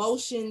an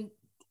emotion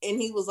and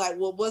he was like,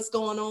 well, what's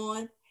going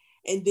on?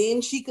 And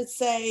then she could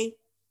say,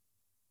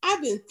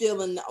 I've been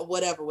feeling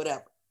whatever.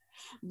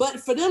 But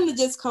for them to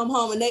just come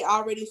home and they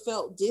already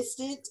felt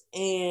distant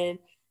and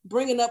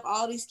bringing up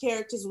all these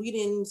characters we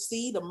didn't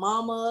see, the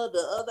mama,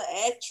 the other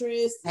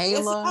actress.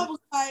 Ayla, I was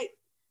like,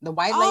 the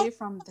white lady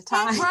from the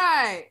time.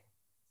 Right.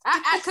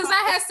 Because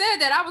I had said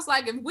that. I was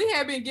like, if we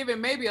had been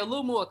given maybe a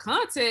little more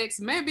context,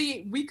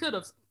 maybe we could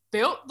have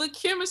felt the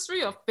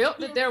chemistry or felt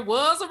that there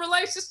was a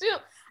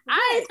relationship.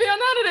 I ain't feel none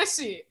of that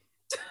shit.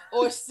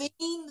 Or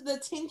seeing the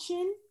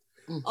tension,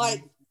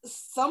 like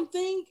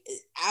something,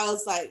 I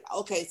was like,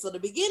 okay, so the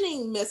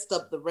beginning messed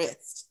up the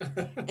rest.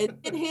 And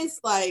then his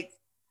like,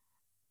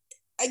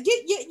 I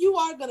get, yeah, you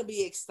are gonna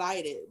be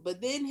excited,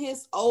 but then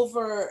his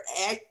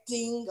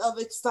overacting of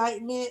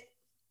excitement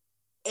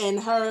and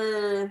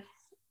her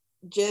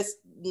just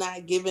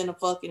not giving a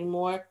fuck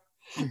anymore.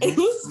 It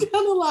was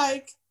kind of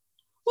like,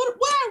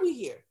 why are we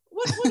here?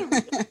 What are we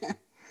doing?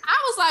 I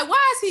was like,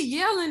 why is he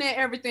yelling at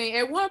everything?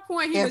 At one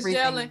point he was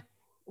yelling.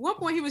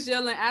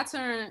 I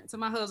turned to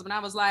my husband. I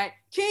was like,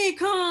 King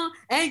Kong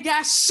ain't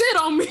got shit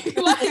on me.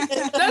 Like,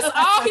 that's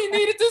all he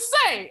needed to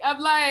say. I'm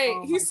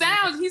like, he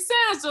sounds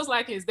just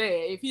like his dad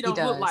if he don't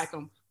look like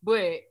him.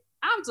 But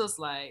I'm just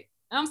like,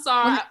 I'm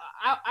sorry.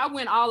 I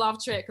went all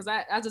off track because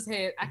I had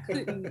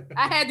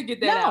to get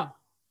that out.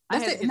 I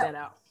had to get that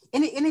out.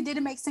 And it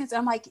didn't make sense.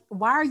 I'm like,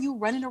 why are you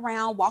running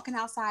around, walking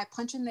outside,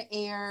 punching the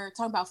air,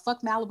 talking about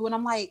fuck Malibu? And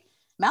I'm like,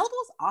 Malibu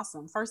is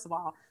awesome, first of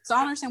all. So I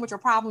don't understand what your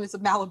problem is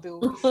with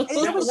Malibu.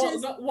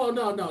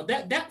 No.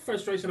 That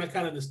frustration I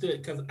kind of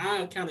understood because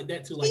I counted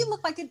that too. Like, he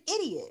looked like an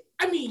idiot.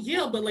 I mean,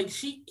 yeah, but like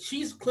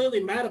she's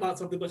clearly mad about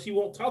something, but she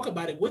won't talk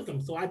about it with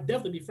him. So I'd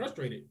definitely be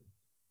frustrated.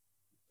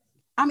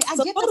 I mean, I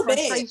get the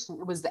frustration.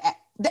 It was the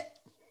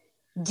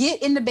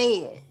get in the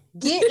bed.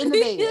 Get in the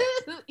bed.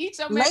 Eat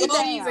your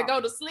macaroni and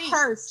go to sleep.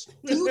 Hirsch.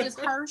 Can you just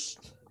Hirsch?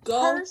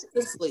 Go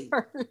to sleep.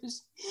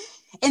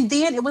 And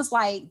then it was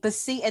like the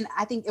scene, and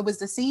I think it was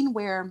the scene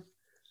where,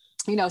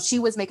 you know, she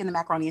was making the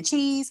macaroni and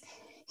cheese.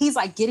 He's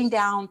like getting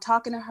down,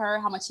 talking to her,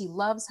 how much he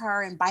loves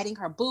her and biting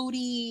her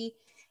booty.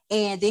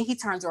 And then he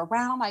turns her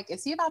around, like,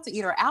 is he about to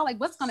eat her out? Like,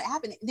 what's going to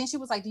happen? And then she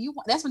was like, do you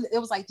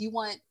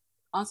want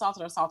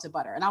unsalted or salted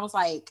butter? And I was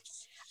like,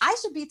 I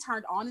should be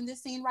turned on in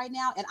this scene right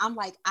now. And I'm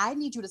like, I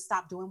need you to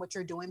stop doing what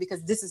you're doing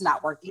because this is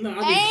not working. No,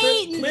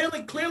 I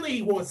mean, clearly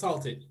he wants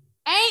salted.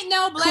 Ain't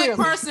no black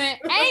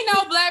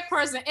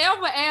person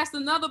ever asked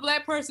another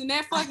black person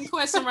that fucking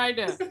question right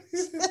there.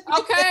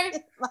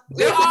 Okay?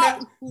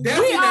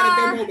 Definitely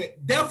not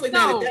at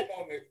that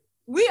moment.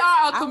 We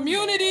are a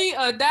community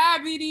of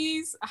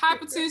diabetes,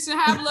 hypertension,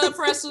 high blood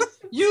pressure.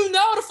 You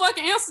know the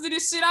fucking answer to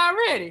this shit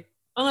already.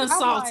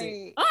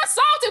 Unsalted.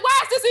 Unsalted?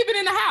 Why is this even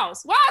in the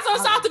house? Why is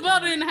unsalted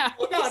butter in the house?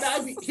 Well,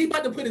 no, he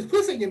about to put his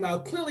pussy in your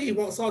mouth. Clearly he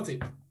wants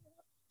salted.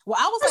 Well,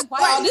 I was like,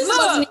 wow, this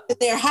wasn't in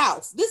their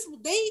house.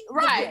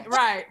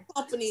 Right.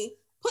 Company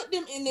put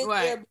them in this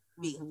Airbnb.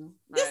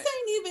 This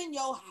ain't even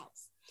your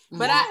house.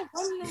 But I'm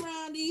running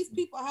around these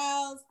people's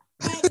house,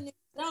 having this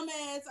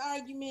dumbass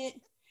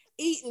argument,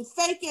 eating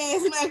fake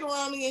ass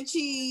macaroni and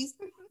cheese,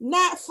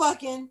 not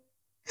fucking.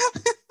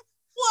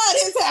 What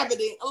is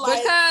happening?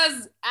 Like,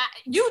 because I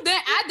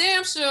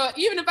damn sure,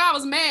 even if I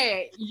was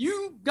mad,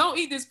 you don't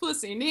eat this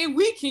pussy, and then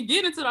we can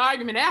get into the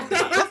argument after.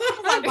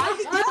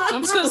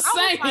 I'm just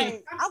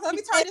saying. Let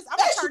me turn this. I'm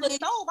gonna turn the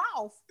stove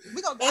off.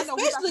 We gonna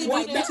especially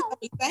when you tell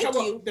me thank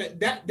you.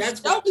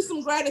 That's show me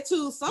some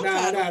gratitude.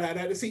 Sometimes.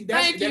 No. See,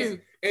 thank you.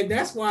 And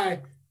that's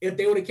why if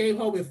they would have came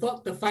home and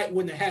fucked, the fight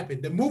wouldn't have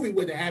happened. The movie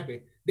wouldn't have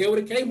happened. They would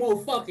have came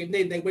home and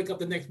then they wake up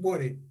the next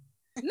morning.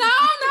 No.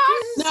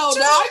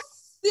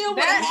 Still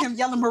that him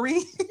yelling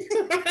Marie.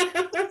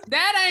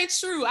 That ain't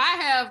true. I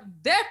have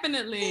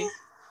definitely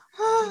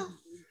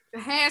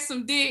had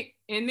some dick,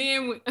 and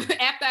then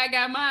after I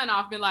got mine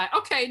off, been like,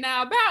 okay,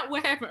 now about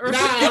what happened earlier.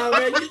 Nah,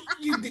 man,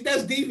 you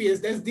that's devious.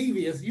 That's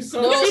devious. You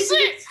saw no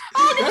shit.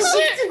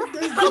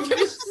 I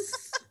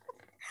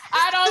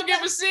don't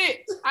give a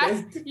shit.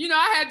 I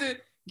had to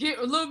get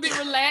a little bit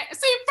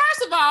relaxed. See,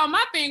 first of all,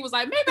 my thing was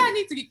like, maybe I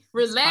need to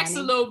relax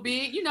a little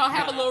bit,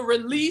 have a little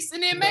release,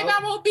 and then maybe I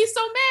won't be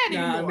so mad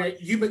anymore. Man,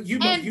 if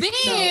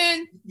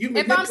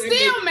I'm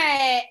still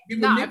mad,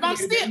 if I'm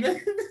still, I ain't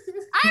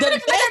manipulating,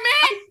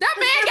 man. That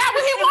man got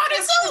what he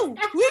wanted too.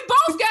 We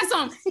both got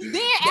something.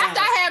 Then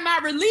after I had my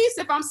release,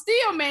 if I'm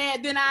still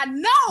mad, then I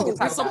know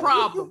it's a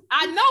problem.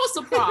 I know it's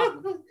a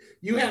problem.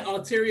 You had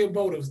ulterior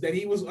motives that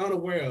he was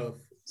unaware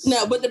of.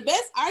 No, but the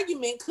best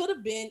argument could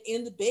have been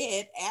in the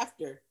bed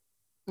after.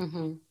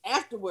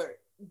 Afterward.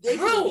 I'm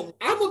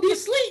gonna be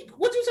asleep.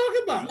 What you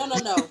talking about?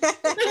 No.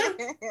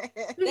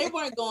 They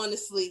weren't going to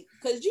sleep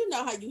because you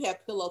know how you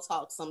have pillow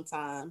talk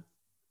sometimes.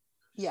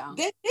 Yeah.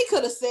 They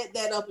could have set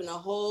that up in a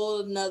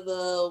whole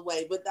nother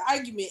way. But the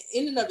argument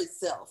in and of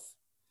itself,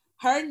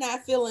 her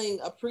not feeling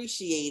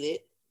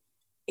appreciated,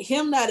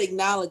 him not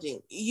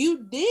acknowledging,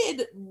 you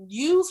did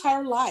use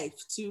her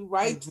life to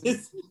write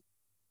this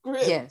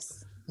script.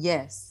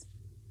 Yes.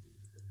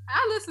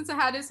 I listened to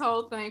how this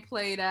whole thing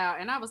played out,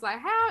 and I was like,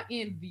 how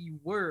in the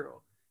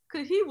world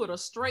could he with a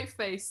straight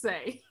face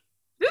say,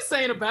 this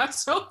ain't about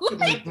your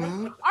life?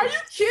 Are you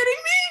kidding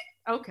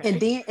me?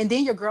 Okay. And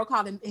then your girl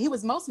called him, he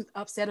was most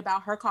upset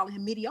about her calling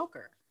him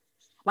mediocre.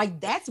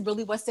 Like, that's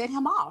really what set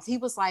him off. He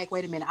was like,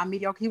 wait a minute, I'm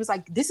mediocre. He was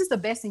like, this is the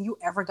best thing you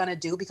ever gonna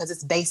do because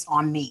it's based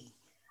on me.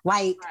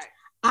 Like,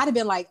 I'd have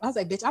been like, I was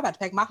like, bitch, I'm about to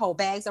pack my whole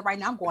bags up right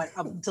now. I'm going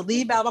to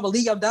leave out. I'm gonna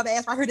leave your dumb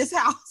ass right here in this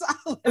house.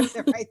 I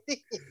right there.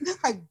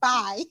 Like,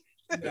 bye.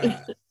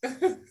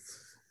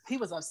 He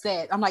was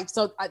upset. I'm like,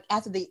 so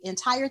after the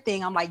entire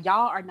thing, I'm like,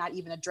 y'all are not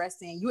even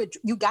addressing,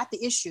 you got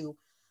the issue,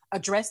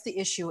 address the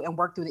issue and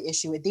work through the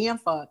issue, and then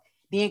fuck,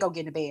 then go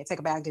get in bed, take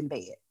a bath, get in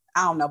bed.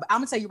 I don't know, but I'm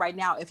gonna tell you right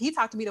now, if he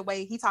talked to me the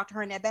way he talked to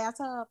her in that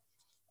bathtub,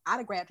 I'd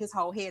have grabbed his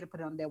whole head and put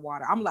it under that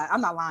water. I'm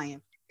not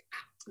lying.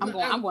 I'm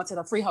going to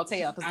the free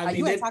hotel because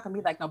you ain't talking to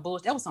me like no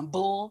bullshit. That was some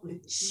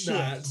bullshit.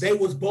 Nah, they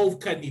was both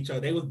cutting each other.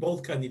 They was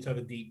both cutting each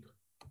other deep.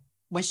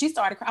 When she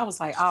started crying, I was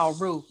like, "Oh,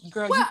 Rue,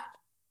 girl,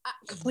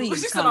 please."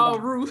 She said, "Oh,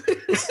 Rue."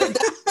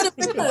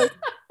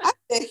 I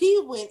said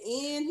he went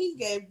in. He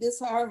gave this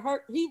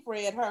her. He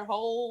read her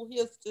whole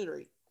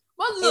history.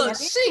 Well, look,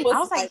 I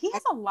was like, he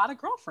has a lot of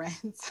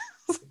girlfriends.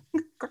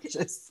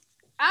 Gracious.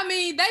 I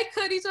mean, they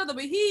cut each other,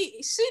 but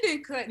she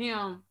didn't cut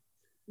him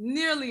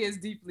nearly as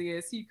deeply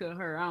as he cut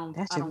her. I don't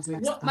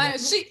think.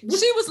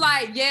 She was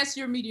like, yes,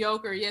 you're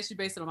mediocre. Yes, you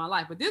based it on my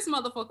life. But this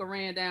motherfucker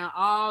ran down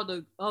all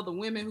the other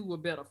women who were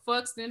better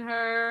fucks than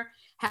her.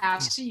 How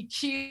she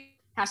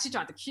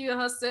tried to kill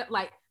herself.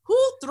 Like, who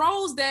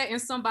throws that in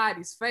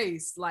somebody's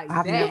face like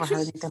I've that? Never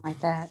heard anything like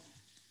that.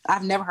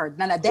 I've never heard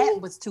none of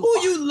that. Was too who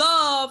far. You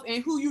love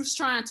and who you're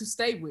trying to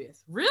stay with.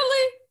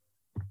 Really?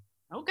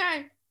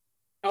 Okay.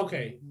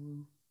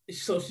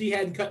 So she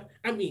hadn't cut.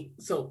 I mean,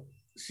 so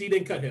she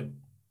didn't cut him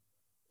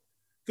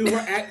through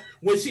her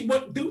when she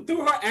went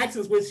through her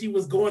actions when she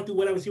was going through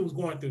whatever she was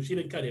going through. She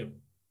didn't cut him.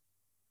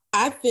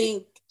 I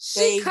think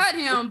she cut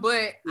him,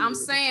 but I'm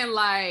saying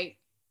like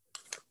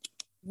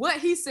what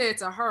he said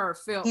to her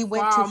felt he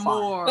went far too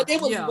far. more. But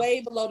it was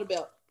way below the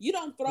belt. You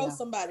don't throw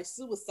somebody's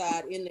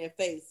suicide in their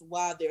face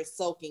while they're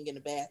soaking in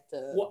the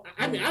bathtub. Well,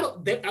 I mean,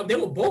 they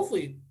were both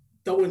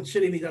throwing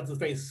shit in each other's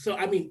face. So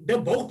I mean,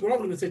 they're both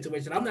wrong in the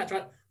situation. I'm not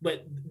trying,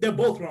 but they're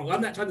both wrong. I'm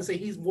not trying to say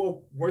he's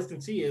more worse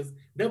than she is.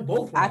 They're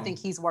both wrong. I think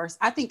he's worse.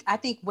 I think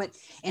what,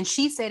 and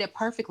she said it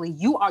perfectly.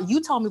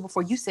 You told me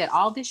before, you said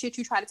all this shit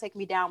you try to take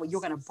me down, but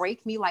you're gonna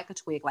break me like a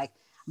twig. Like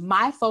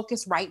my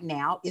focus right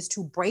now is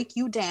to break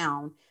you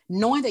down,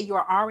 knowing that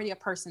you're already a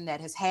person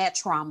that has had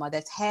trauma,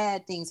 that's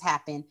had things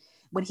happen.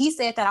 When he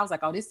said that, I was like,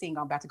 oh, this thing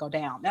about to go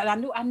down. And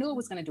I knew it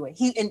was gonna do it.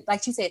 And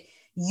like she said,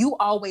 you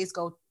always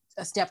go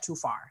a step too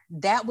far.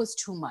 That was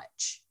too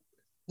much.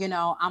 You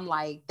know, I'm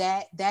like,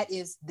 that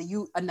is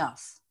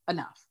enough.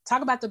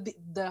 Talk about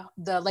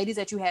the ladies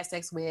that you had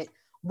sex with,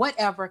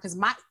 whatever. Because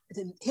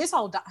his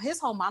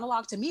whole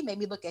monologue to me made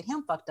me look at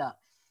him fucked up.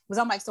 Because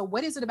I'm like, so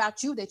what is it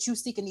about you that you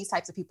seeking these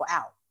types of people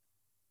out?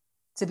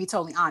 To be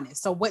totally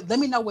honest. So let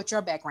me know what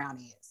your background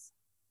is.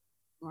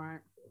 Right.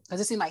 Because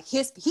it seemed like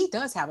he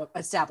does have an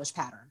established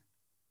pattern.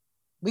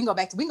 We can go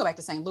back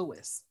to St.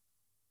 Louis.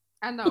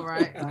 I know,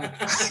 right?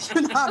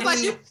 You know what I mean?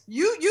 Like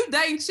you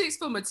dating chicks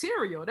for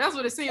material. That's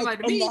what it seemed like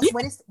to me.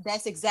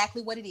 That's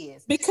exactly what it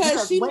is.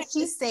 Because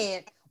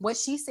what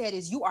she said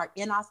is you are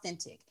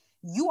inauthentic.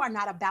 You are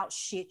not about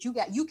shit.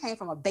 You came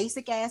from a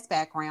basic ass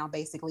background,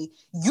 basically.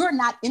 You're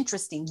not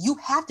interesting. You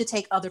have to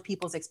take other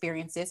people's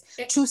experiences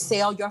to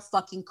sell your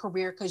fucking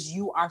career because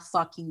you are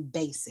fucking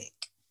basic.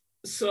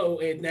 So,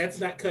 and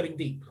that's not cutting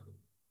deep.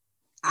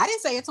 I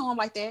didn't say it to him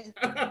like that.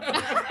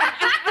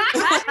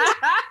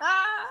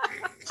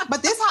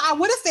 But this how I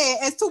would have said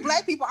as two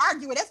black people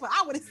arguing. That's what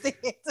I would have said.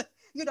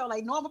 You know,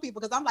 like normal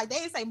people, because I'm like, they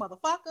ain't say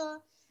motherfucker.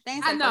 They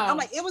ain't say I know. I'm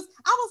like, I was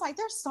like,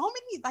 there's so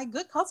many like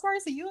good cuss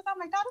words to use. I'm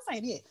like, no, this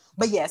ain't it.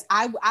 But yes,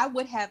 I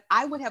would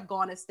have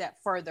gone a step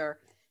further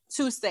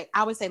to say,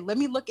 I would say, let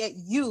me look at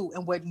you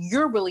and what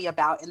you're really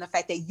about, and the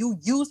fact that you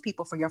use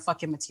people for your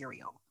fucking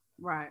material.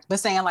 Right. But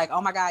saying like,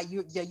 oh my God,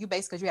 you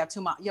basically you have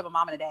a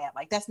mom and a dad.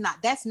 Like that's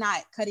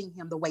not cutting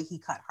him the way he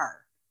cut her.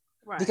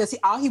 Right. Because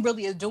all he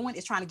really is doing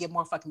is trying to get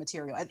more fucking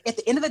material. At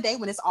the end of the day,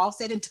 when it's all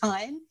said and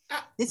done,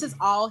 this is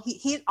all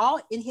he all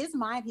in his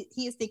mind.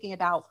 He is thinking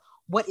about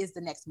what is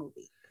the next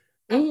movie.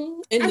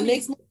 Mm-hmm. And the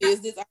next movie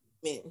is this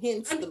argument.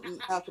 Hence the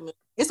argument.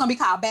 It's gonna be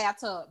called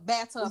bathtub.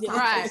 Yeah.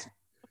 Right.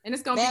 And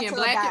it's gonna be in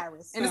black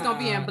and it's gonna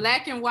be in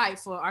black and white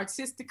for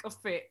artistic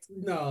effect.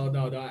 No.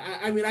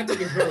 I mean, I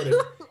think it's relative.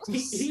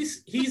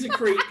 He's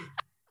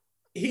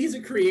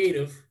a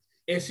creative,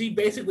 and she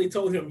basically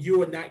told him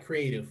you are not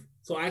creative.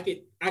 So I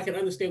can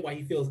understand why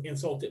he feels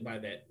insulted by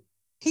that.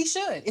 He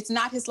should. It's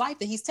not his life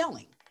that he's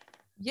telling.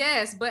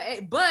 Yes, but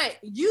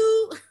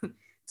you,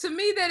 to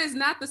me, that is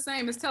not the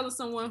same as telling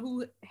someone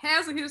who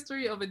has a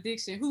history of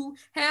addiction, who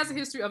has a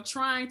history of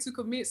trying to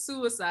commit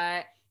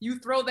suicide. You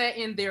throw that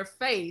in their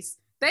face.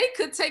 They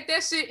could take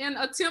that shit and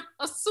attempt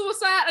a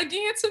suicide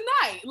again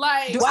tonight.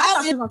 Like,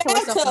 wow, in the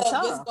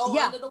bathtub.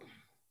 Yeah.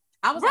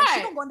 I was like,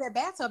 she's gonna go in that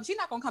bathtub. She's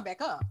not gonna come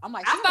back up. I'm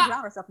like, she's gonna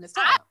drown herself in this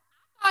tub.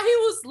 He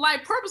was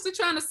like purposely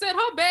trying to set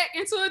her back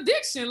into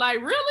addiction. Like,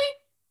 really?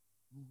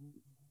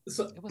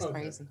 So, it was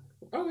crazy.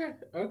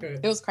 Okay.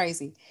 It was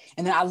crazy.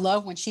 And then I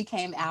love when she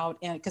came out,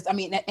 and because I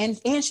mean,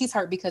 and she's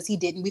hurt because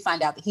we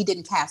find out that he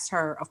didn't cast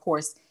her, of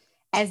course,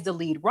 as the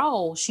lead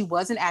role. She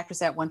was an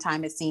actress at one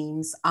time, it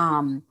seems.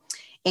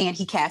 And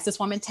he cast this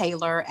woman,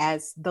 Taylor,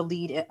 as the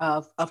lead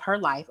of her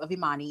life, of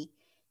Imani.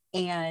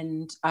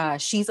 And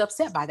she's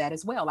upset by that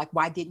as well. Like,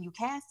 why didn't you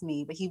cast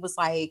me? But he was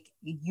like,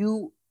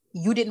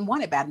 you didn't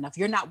want it bad enough.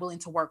 You're not willing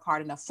to work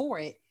hard enough for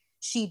it.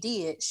 She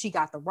did. She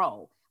got the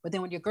role. But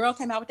then when your girl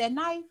came out with that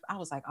knife, I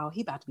was like, oh,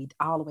 he about to be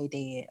all the way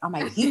dead. I'm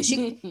like, she's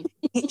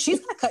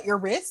gonna cut your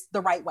wrist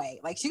the right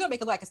way. Like she's gonna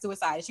make it like a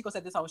suicide. And she gonna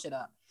set this whole shit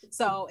up.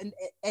 So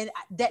and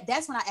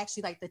that's when I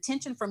actually like the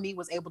tension for me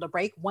was able to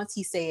break once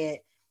he said,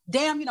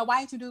 damn, you know,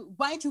 why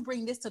didn't you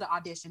bring this to the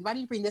audition? Why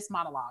didn't you bring this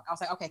monologue? I was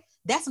like, okay,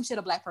 that's some shit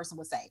a Black person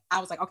would say. I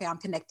was like, okay, I'm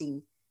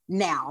connecting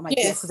now. I'm like,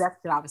 yes, because that's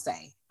what I would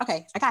say.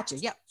 Okay, I got you.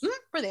 Yep,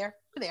 we're there.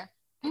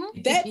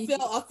 Mm-hmm. That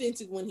felt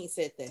authentic when he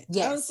said that.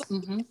 Yes.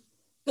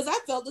 Because I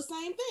felt the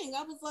same thing.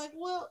 I was like,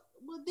 well,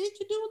 did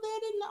you do that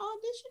in the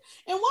audition?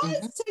 And why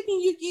is it taking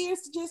you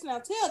years to just now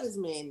tell this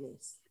man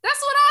this? That's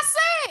what I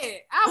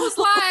said. I was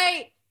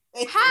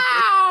like,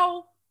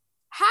 how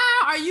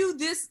are you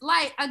this,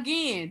 like,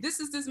 again,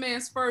 this is this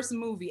man's first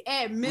movie.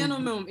 At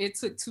minimum, it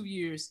took 2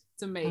 years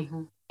to make.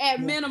 At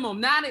minimum,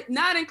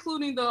 not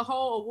including the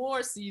whole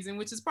award season,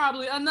 which is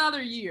probably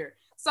another year.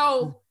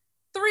 So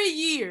 3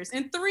 years.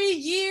 In 3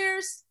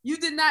 years, you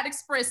did not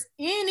express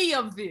any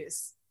of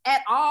this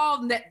at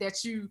all,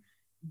 that you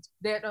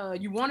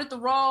wanted the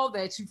role,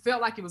 that you felt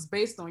like it was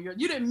based on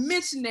you didn't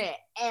mention that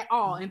at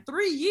all. In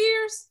 3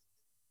 years,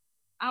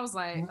 I was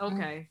like,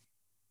 okay.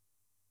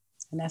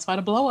 And that's why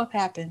the blow up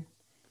happened.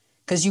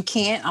 Because you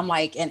can't, I'm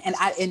like, and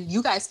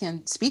you guys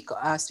can speak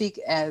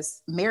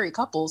as married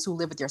couples who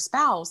live with your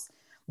spouse,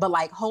 but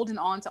like holding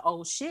on to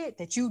old shit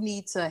that you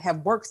need to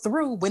have worked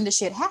through when the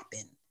shit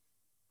happened.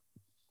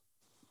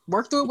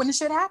 Work through it when the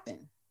shit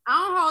happened.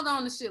 I don't hold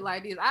on to shit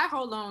like this. I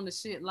hold on to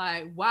shit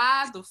like,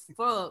 why the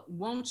fuck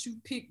won't you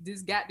pick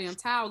this goddamn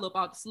towel up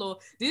off the floor?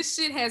 This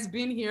shit has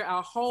been here a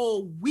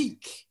whole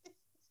week.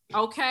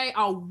 Okay?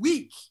 A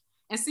week.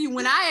 And see,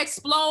 when I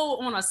explode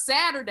on a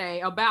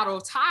Saturday about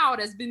a towel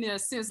that's been there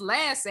since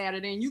last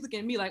Saturday, and you look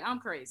at me like I'm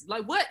crazy.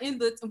 Like, what in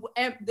the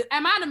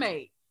am I the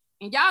maid?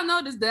 And y'all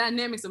know the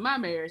dynamics of my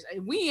marriage.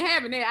 We ain't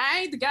having that. I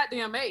ain't the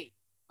goddamn maid.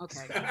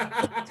 Okay.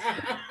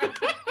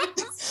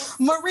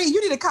 Marie,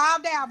 you need to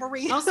calm down,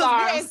 Marie. I'm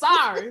sorry. I'm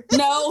sorry.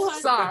 No,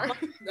 honey. Sorry.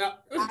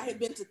 I have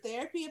been to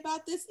therapy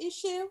about this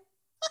issue,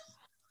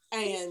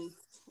 and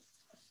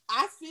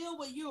I feel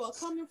where you are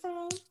coming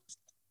from.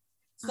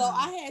 So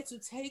I had to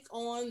take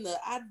on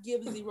I'd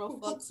give zero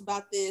fucks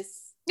about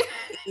this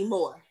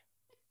anymore.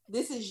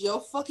 This is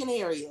your fucking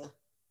area.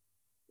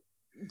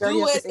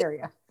 Do it.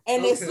 Area.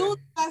 And as soon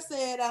as I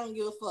said I don't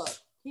give a fuck,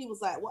 he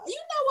was like, well, you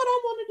know what I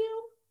want to do?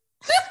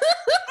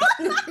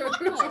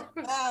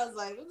 I was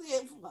like, yeah,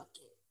 fuck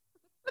it.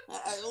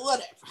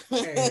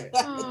 Whatever. Hey,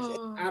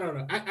 I don't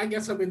know. I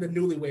guess I'm in the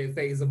newlywed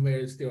phase of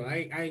marriage still.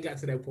 I ain't got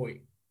to that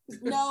point.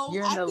 No,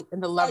 you're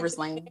in the lover's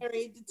lane.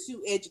 Married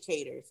to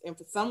educators, and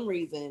for some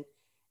reason,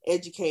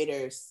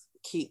 educators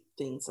keep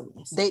things a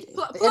mess.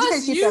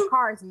 Educators keep their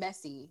cars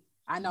messy.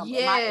 I know.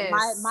 Yes.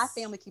 My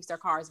family keeps their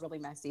cars really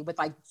messy with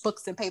like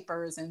books and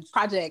papers and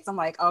projects. I'm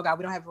like, oh God,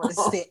 we don't have where to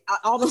sit.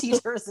 All the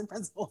teachers and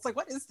principals like,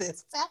 what is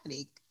this? What's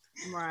happening?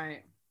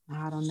 Right.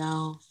 I don't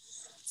know.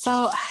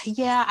 So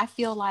yeah, I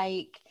feel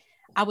like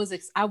I was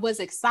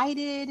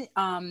excited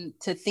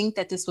to think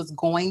that this was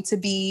going to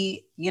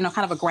be, you know,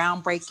 kind of a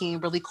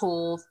groundbreaking, really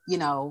cool, you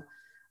know,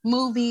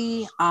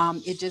 movie.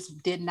 It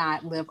just did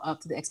not live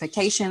up to the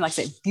expectation. Like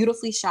I said,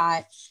 beautifully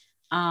shot.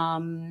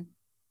 And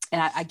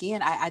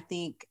I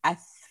think I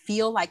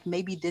feel like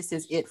maybe this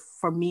is it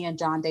for me and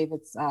John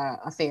David's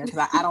affair,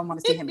 because I don't want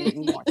to see him in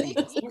any more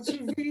things. What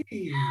you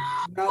mean?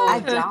 No, I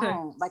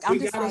don't. Like I'm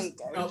just like,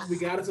 we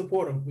gotta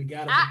support him.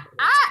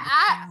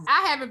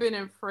 I haven't been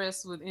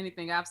impressed with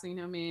anything I've seen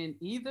him in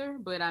either.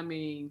 But I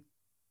mean,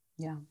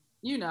 yeah,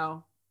 you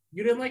know,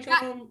 you didn't like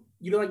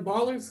you didn't like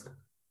Ballers?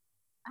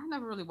 I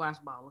never really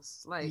watched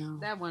Ballers. Like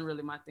that wasn't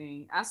really my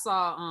thing. I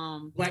saw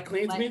Black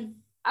Klansman.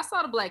 I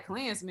saw the Black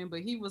Klansman,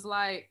 but he was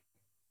like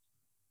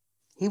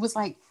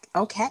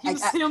okay, he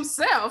was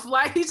himself.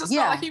 Like he just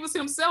felt like he was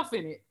himself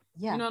in it.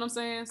 Yeah, you know what I'm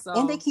saying. So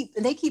and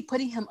they keep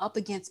putting him up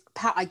against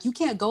like you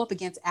can't go up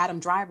against Adam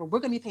Driver. We're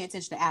gonna be paying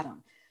attention to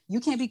Adam. You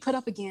can't be put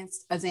up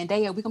against a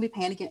Zendaya. We're gonna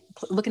be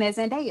looking at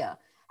Zendaya.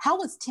 How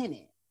was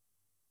Tenet?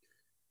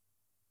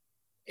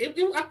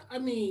 I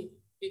mean,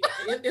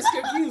 it's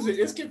confusing.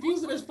 It's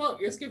confusing as fuck.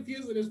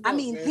 I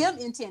mean, man. him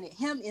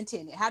in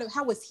Tenet.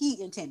 How was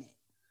he in Tenet?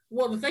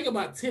 Well, the thing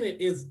about Tenet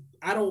is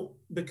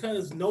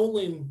because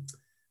Nolan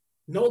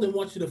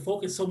wants you to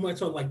focus so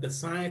much on like the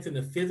science and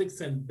the physics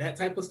and that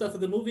type of stuff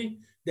of the movie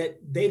that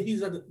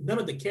none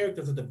of the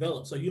characters are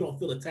developed, so you don't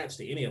feel attached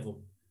to any of them.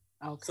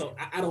 Okay. So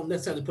I don't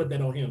necessarily put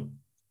that on him.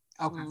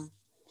 Okay.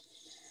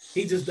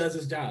 He just does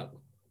his job.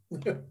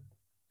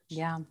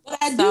 Yeah. But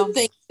I do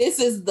think this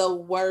is the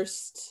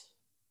worst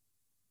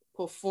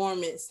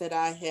performance that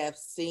I have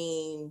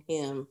seen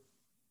him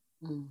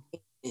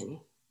in.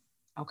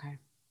 Okay.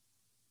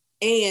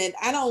 And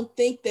I don't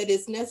think that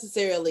it's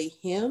necessarily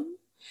him.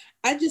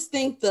 I just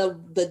think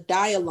the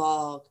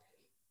dialogue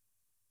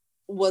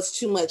was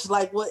too much.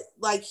 Like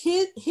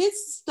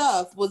his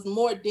stuff was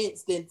more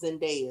dense than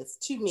Zendaya's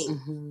to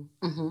me,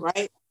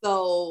 right?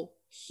 So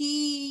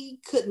he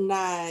could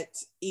not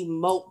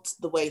emote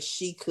the way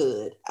she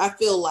could. I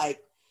feel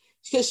like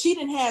because she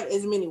didn't have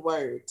as many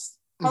words.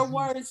 Her Mhm.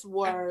 words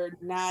were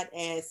not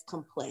as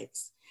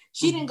complex.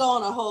 She didn't go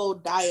on a whole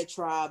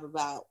diatribe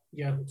about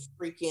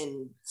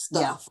freaking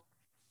stuff.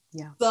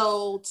 Yeah.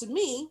 So to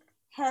me,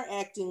 her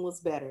acting was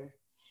better.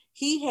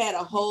 He had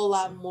a whole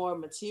lot more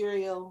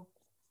material,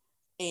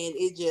 and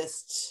it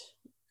just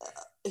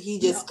he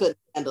just couldn't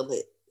handle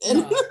it.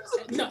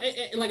 No,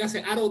 like I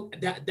said, I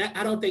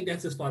don't think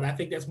that's his fault. I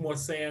think that's more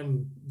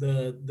Sam,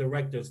 the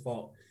director's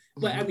fault.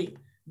 But I mean,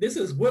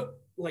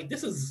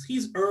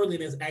 he's early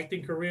in his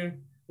acting career.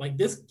 Like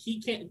this,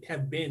 he can't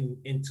have been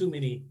in too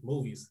many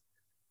movies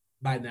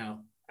by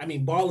now. I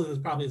mean, Ballers is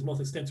probably his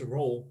most extensive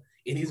role,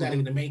 and he's not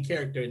even the main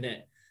character in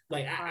that.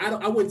 Like,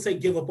 I wouldn't say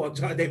give up on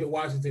John David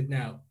Washington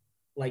now.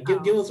 Like,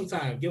 give us some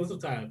time. Give us some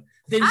time.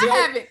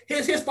 Denzel,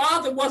 his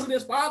father wasn't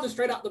his father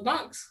straight out the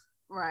box.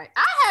 Right.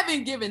 I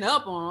haven't given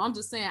up on him. I'm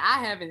just saying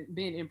I haven't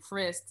been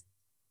impressed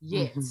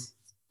yet.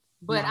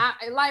 But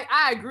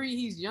I agree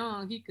he's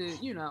young. He could,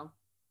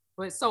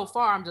 but so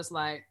far I'm just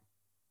like,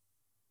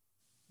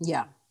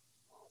 yeah.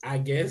 I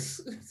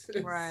guess.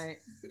 Right.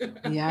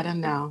 Yeah, I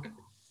don't know.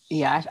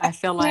 Yeah, I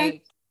feel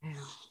like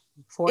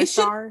 4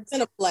 stars.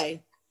 In a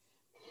play.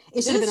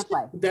 It should have been a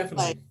play.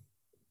 Definitely.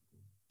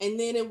 And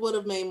then it would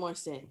have made more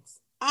sense.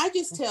 I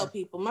just tell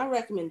people my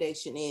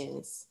recommendation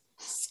is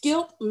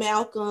skip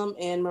Malcolm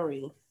and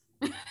Marie.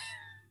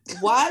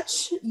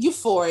 Watch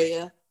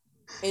Euphoria.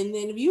 And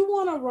then if you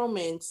want a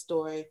romance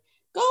story,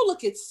 go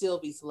look at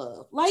Sylvie's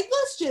Love. Like,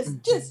 let's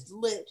just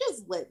let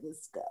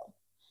this go.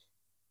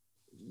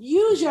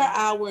 Use your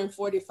hour and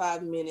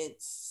 45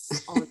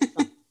 minutes on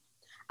something.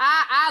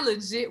 I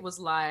legit was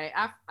like,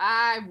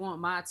 I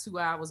want my 2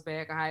 hours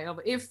back or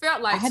however. It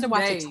felt like I had to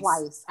watch days. it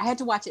twice. I had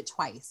to watch it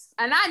twice.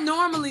 And I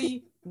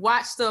normally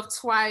watch stuff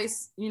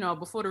twice,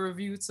 before the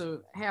review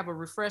to have a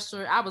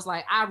refresher. I was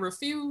like, I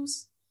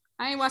refuse.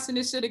 I ain't watching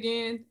this shit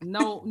again.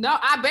 No,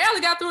 I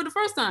barely got through it the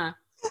first time.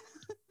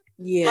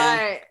 Yeah.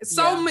 Like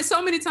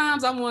so many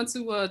times I want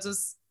to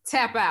just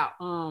tap out.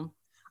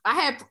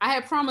 I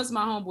had promised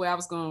my homeboy I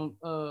was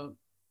gonna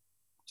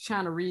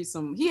trying to read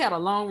some. He had a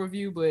long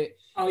review, but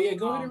go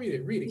ahead and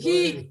read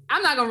it.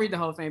 I'm not gonna read the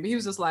whole thing, but he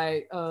was just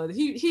like,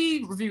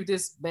 he reviewed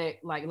this back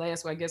like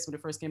last week, I guess, when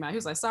it first came out. He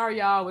was like, sorry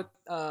y'all, with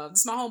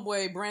this is my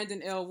homeboy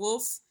Brandon L.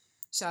 Wolf,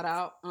 shout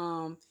out.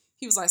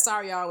 He was like,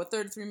 sorry y'all, with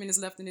 33 minutes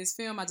left in this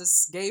film, I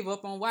just gave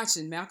up on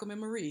watching Malcolm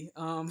and Marie.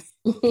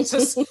 He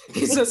just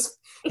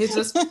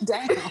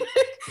Damn.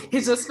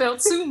 It just felt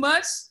too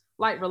much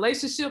like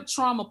relationship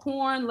trauma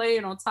porn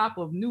layered on top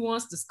of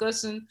nuanced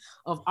discussion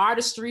of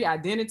artistry,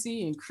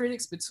 identity, and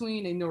critics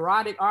between a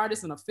neurotic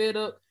artist and a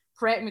fed-up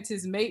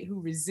pragmatist mate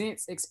who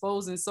resents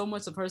exposing so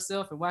much of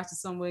herself and watching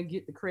someone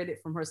get the credit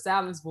from her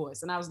silenced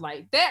voice. And I was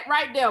like, that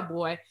right there,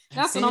 boy.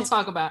 That's what I'm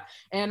talking about.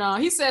 And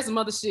he said some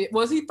other shit.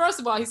 First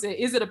of all, he said,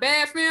 is it a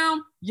bad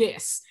film?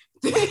 Yes.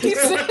 He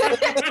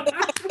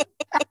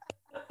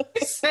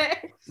said,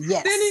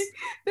 yes.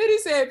 Then he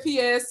said,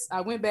 P.S.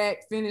 I went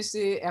back, finished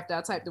it after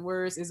I typed the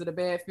words, is it a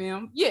bad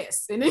film?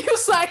 Yes. And then he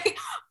was like,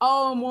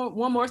 oh,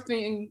 one more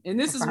thing. And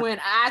this is when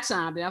I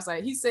chimed in. I was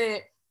like, he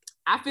said,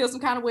 I feel some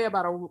kind of way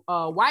about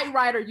a white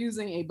writer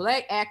using a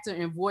black actor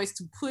and voice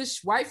to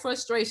push white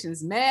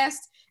frustrations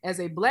masked as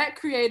a black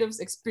creative's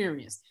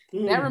experience.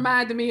 That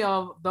reminded me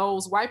of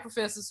those white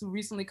professors who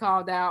recently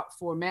called out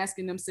for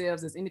masking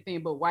themselves as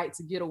anything but white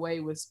to get away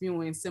with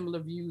spewing similar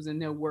views in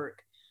their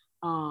work.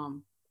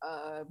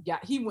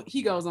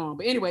 He goes on,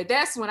 but anyway,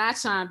 that's when I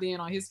chimed in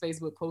on his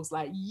Facebook post,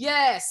 like,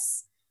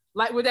 yes,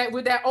 like with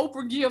that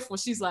Oprah gift where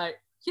she's like,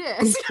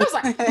 yes. I was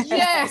like,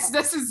 yes,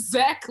 that's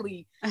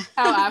exactly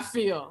how I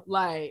feel.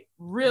 Like,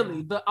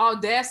 really, the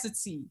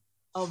audacity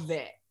of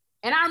that.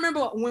 And I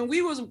remember when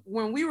we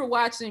were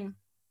watching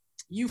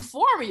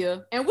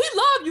Euphoria, and we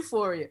love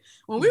Euphoria.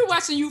 When we were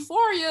watching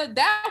Euphoria,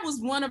 that was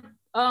one of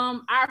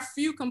our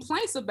few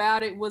complaints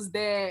about it, was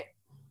that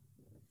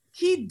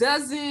he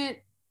doesn't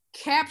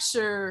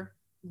capture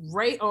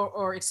race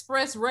or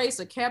express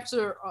race or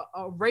capture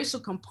a racial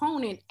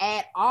component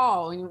at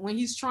all. And when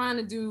he's trying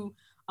to do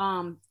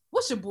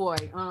what's your boy,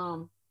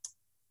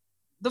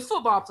 the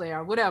football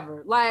player,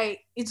 whatever,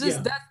 like it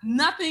just does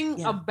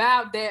nothing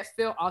about that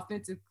felt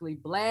authentically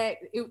black.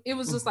 It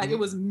was just like it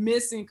was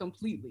missing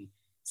completely.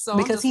 So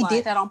because he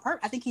did that on purpose.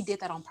 I think he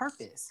did that on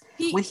purpose.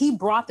 When he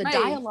brought the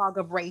dialogue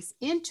of race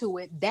into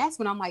it, that's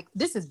when I'm like,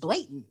 this is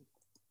blatant.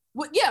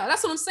 Well, yeah,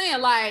 that's what I'm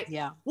saying. Like,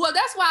 well,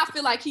 that's why I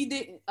feel like he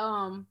didn't.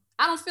 I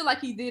don't feel like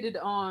he did it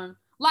on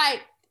like.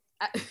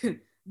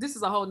 This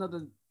is a whole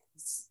nother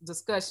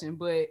discussion,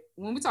 but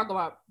when we talk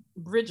about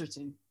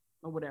Bridgerton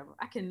or whatever,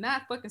 I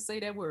cannot fucking say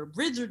that word.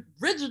 Bridgerton.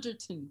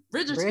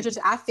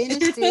 I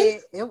finished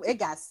it. It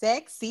got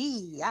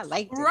sexy. I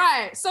liked it.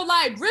 Right. So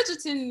like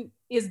Bridgerton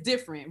is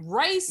different.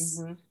 Race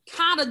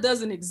kind of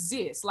doesn't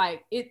exist.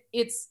 Like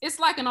it's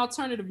like an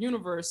alternative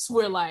universe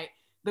where like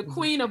the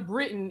Queen of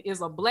Britain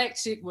is a black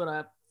chick with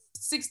a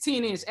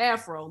 16-inch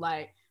afro.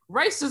 Like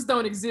race just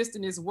don't exist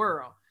in this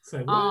world.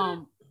 Say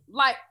what?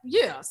 Like,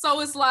 yeah.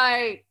 So it's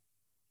like,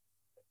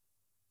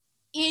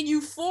 in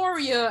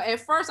Euphoria,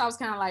 at first I was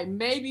kind of like,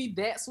 maybe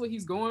that's what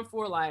he's going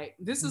for. Like,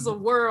 this is a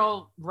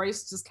world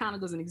race just kind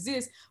of doesn't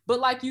exist. But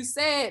like you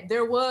said,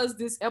 there was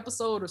this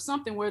episode or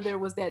something where there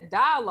was that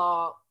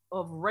dialogue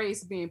of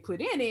race being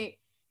put in it.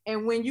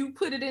 And when you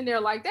put it in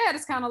there like that,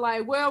 it's kind of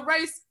like, well,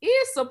 race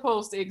is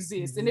supposed to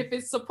exist. And if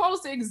it's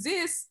supposed to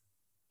exist,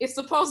 it's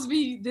supposed to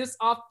be this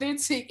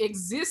authentic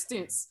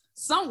existence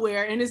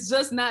somewhere, and it's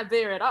just not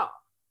there at all.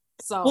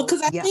 So, well,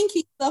 because I think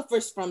he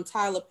suffers from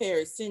Tyler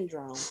Perry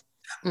syndrome,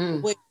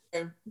 where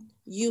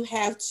you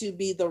have to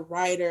be the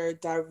writer,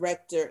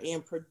 director,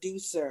 and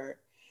producer,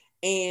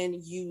 and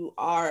you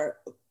are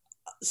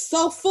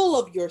so full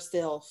of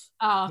yourself,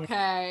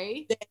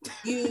 okay, that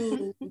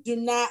you do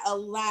not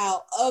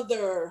allow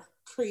other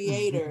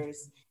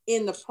creators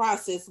in the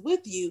process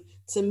with you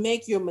to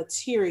make your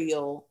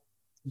material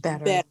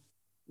better.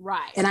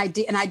 Right. And I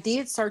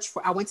did search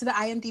for, I went to the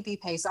IMDb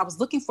page. So I was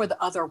looking for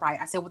the other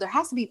writer. I said, well, there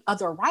has to be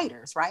other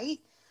writers, right?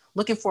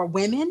 Looking for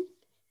women,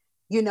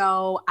 you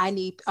know, I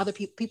need other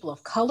people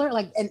of color.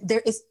 Like, and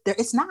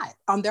it's not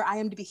on their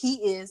IMDb. He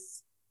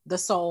is the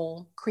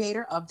sole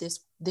creator of this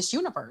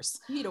universe.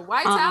 He the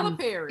white Tyler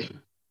Perry.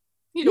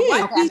 He the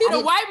white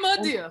Madea.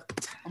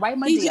 White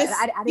Madea.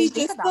 I didn't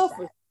think about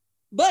that.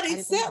 But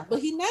he's not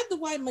the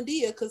white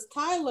Madea, because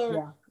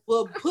Tyler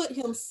will put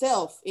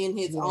himself in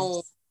his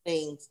own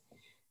things.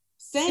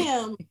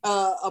 Sam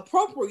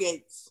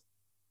appropriates,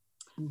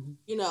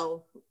 you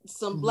know,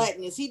 some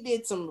blackness. He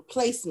did some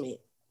replacement,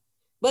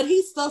 but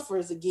he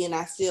suffers again.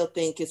 I still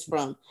think it's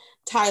from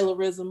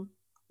Tylerism,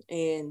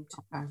 and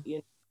you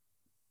know,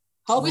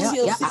 hopefully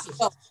he'll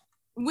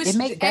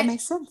that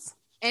makes sense.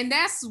 And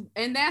that's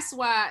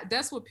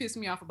what pissed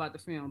me off about the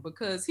film,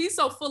 because he's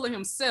so full of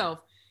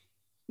himself.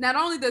 Not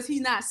only does he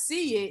not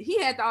see it,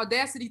 he had the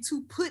audacity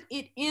to put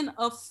it in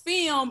a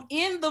film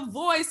in the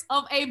voice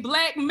of a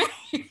black man.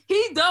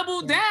 He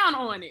doubled down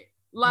on it.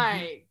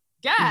 Like,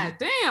 God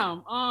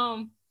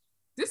damn,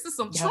 this is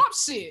some Trump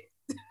shit.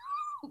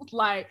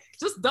 Like,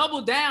 just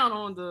double down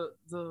on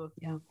the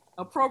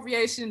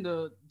appropriation,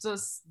 the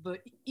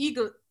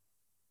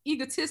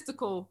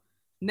egotistical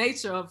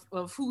nature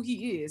of who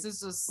he is. It's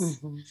just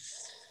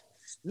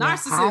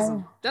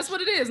narcissism. That's what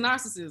it is.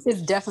 Narcissism.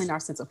 It's definitely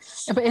narcissism.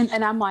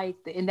 And I'm like,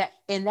 and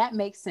that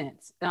makes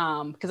sense.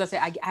 Because I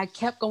said I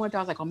kept going through.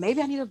 I was like, oh,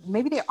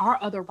 maybe there are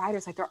other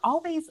writers. Like, there are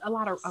always a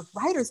lot of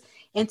writers.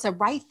 And to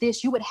write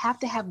this, you would have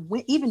to have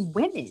even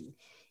women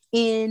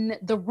in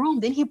the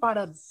room. Then he brought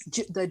up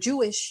the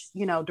Jewish,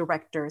 you know,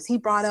 directors. He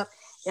brought up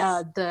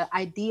the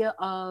idea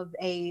of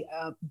a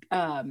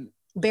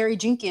Barry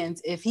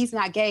Jenkins. If he's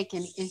not gay,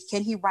 can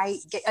he write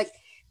gay? Like,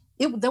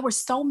 there were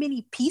so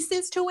many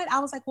pieces to it. I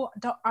was like, well,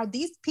 are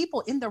these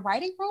people in the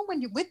writing room when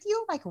you're with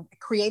you, like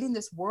creating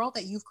this world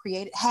that you've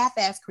created,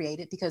 half-ass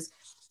created? Because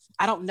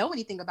I don't know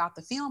anything about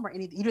the film or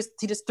anything.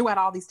 He just threw out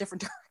all these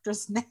different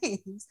directors'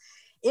 names.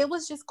 It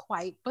was just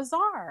quite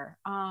bizarre.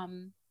 It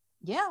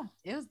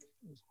was.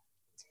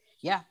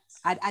 Yeah,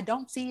 I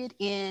don't see it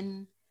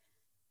in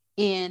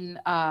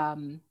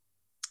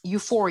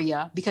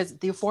Euphoria, because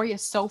the Euphoria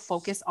is so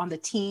focused on the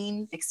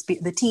teen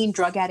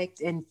drug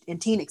addict and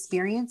teen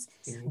experience.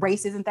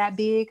 Race isn't that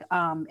big.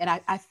 And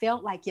I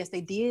felt like, yes,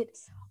 they did.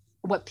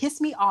 What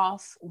pissed me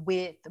off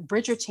with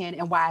Bridgerton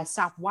and why I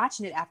stopped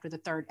watching it after the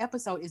third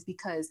episode is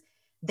because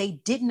they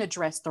didn't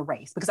address the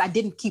race, because I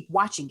didn't keep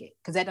watching it,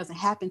 because that doesn't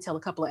happen until a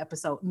couple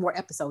of more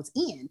episodes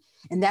in.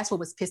 And that's what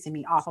was pissing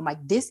me off. I'm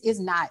like, this is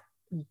not,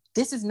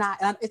 it's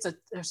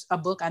a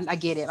book. I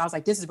get it. I was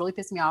like, this is really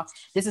pissing me off.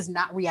 This is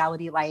not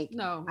reality. Like,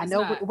 no, I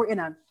know we're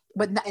in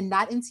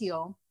not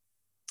until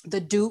the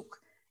Duke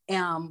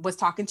was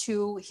talking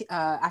to,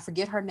 I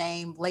forget her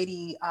name,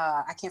 lady,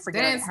 I can't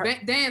forget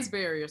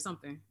Dansbury or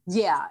something.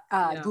 Yeah.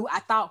 Who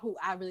I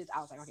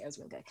was like, okay, it was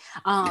really good.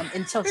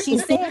 Until she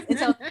says,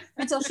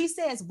 until she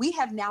says, we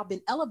have now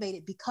been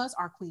elevated because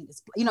our queen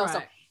is, you know,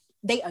 so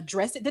they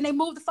addressed it, then they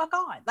moved the fuck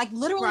on. Like,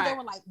 literally, they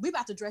were like, we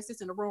about to address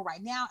this in the room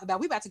right now. I'm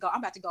about to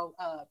go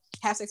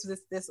have sex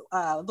with this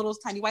little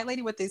tiny white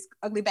lady with these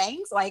ugly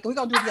bangs. Like, we're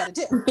gonna do what we gotta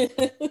do.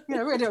 You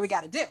know, we're gonna do what we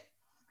gotta do.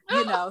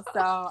 You know,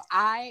 so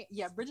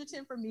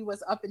Bridgerton for me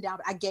was up and down,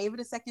 but I gave it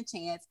a second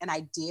chance and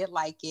I did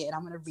like it, and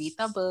I'm gonna read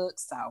the book.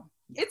 So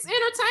it's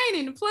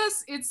entertaining.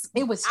 Plus,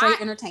 it was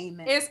straight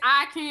entertainment. It's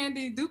eye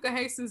candy. Duca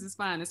Hastings is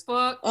fine as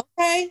fuck.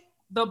 Okay.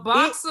 The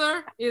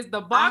boxer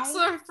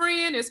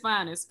friend is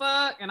fine as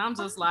fuck, and I'm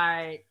just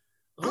like,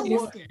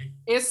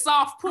 it's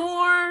soft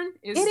porn.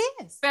 It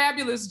is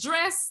fabulous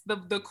dress.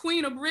 The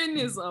Queen of Britain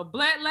is a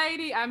black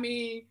lady. I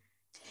mean,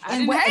 I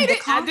didn't hate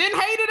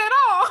it at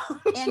all.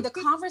 And the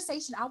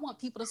conversation I want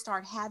people to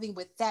start having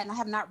with that, and I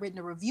have not written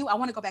a review, I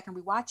want to go back and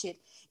rewatch it,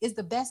 is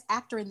the best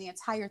actor in the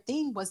entire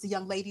thing was the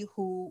young lady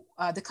who,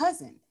 the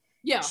cousin.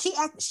 Yeah,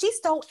 she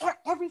stole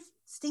every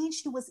scene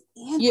she was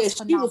in. Yeah,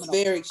 she was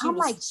very.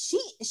 She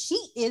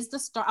is the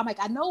star. I'm like,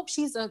 I know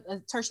she's a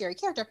tertiary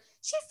character.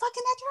 She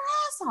fucking acted her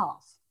ass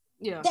off.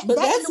 Yeah, but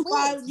that's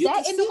why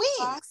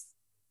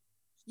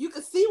you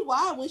could see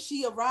why when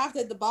she arrived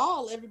at the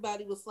ball,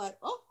 everybody was like,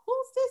 "Oh,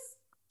 who's this?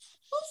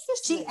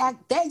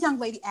 That young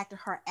lady acted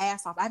her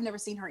ass off. I've never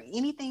seen her in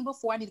anything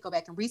before. I need to go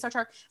back and research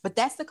her. But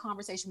that's the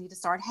conversation we need to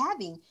start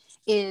having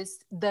is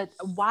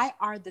why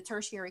are the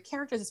tertiary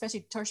characters,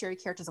 especially tertiary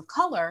characters of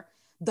color,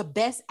 the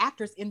best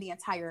actors in the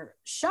entire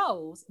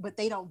shows, but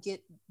they don't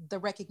get the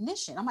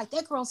recognition. I'm like,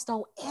 that girl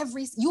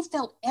you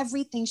felt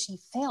everything she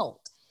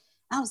felt.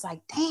 I was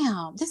like,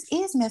 damn, this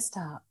is messed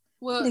up.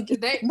 Well, marry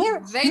this man, girl.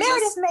 Marry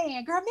this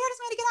man to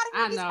get out of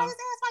here. These crazy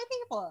ass white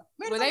people.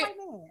 White man.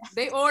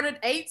 They ordered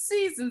 8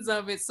 seasons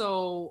of it,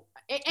 so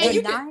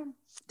and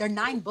they're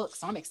 9 books,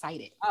 so I'm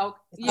excited. Oh,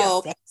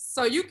 yeah.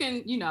 So you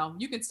can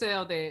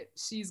tell that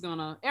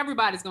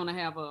everybody's gonna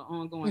have an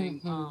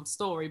ongoing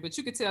story, but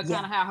you could tell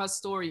kind of how her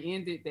story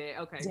ended.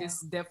 That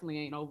this definitely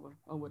ain't over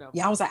or whatever.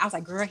 Yeah, I was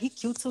like, girl, he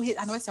cute too.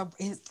 I know it's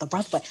the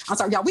brother, but I'm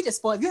sorry, y'all. We just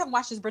spoiled. If you haven't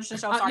watched this British show,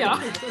 sorry.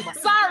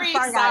 Sorry,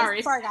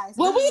 guys.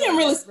 Well, we didn't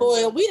really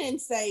spoil. We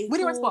didn't say. We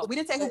didn't spoil. We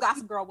didn't say who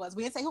Gossip Girl was.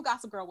 We didn't say who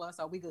Gossip Girl was.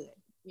 So we good.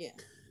 Yeah.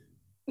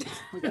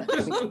 We good.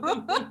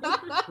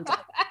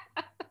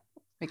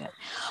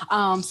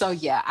 So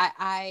yeah,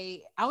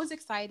 I was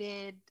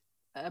excited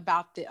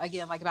about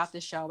about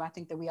this show. I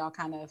think that we all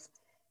kind of,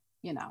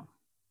 are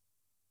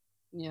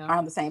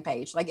on the same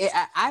page. Like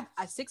I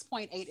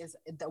 6.8 is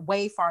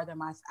way farther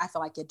than I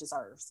feel like it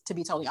deserves, to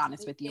be totally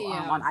honest with you,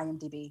 on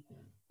IMDb.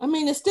 I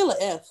mean, it's still an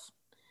F.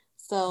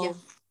 So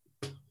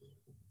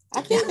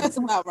I think that's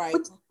about right.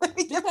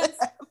 Because,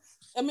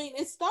 I mean,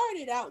 it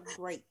started out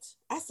great.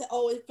 I said,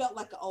 it felt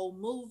like an old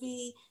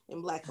movie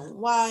in black and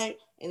white.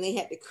 And they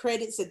had the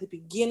credits at the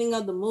beginning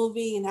of the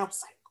movie. And I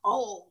was like,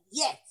 oh,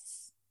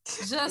 yes.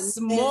 Just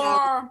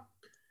more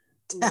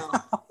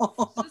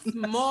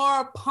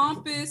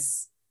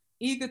pompous,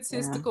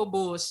 egotistical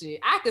bullshit.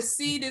 I could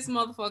see this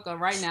motherfucker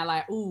right now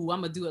like, ooh,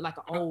 I'm going to do it like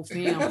an old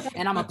film.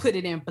 And I'm going to put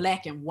it in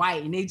black and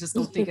white. And they just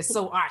don't think it's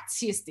so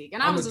artistic.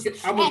 And I'm going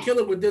to kill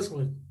it with this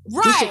one.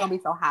 Right. This shit going to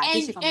be so hot.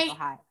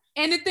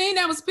 And the thing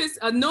that was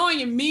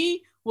annoying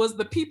me was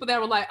the people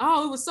that were like,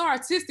 oh, it was so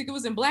artistic. It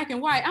was in black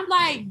and white. I'm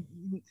like,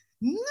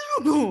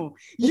 no,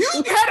 you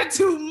gotta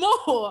do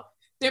more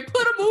than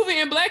put a movie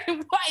in black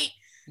and white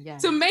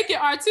to make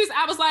it artistic.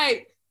 I was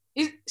like,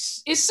 it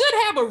should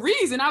have a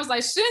reason. I was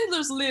like,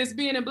 Schindler's List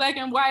being in black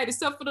and white,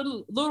 except for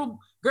the little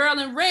girl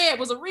in red,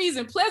 was a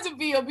reason.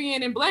 Pleasantville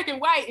being in black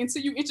and white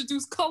until you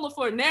introduce color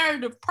for a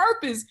narrative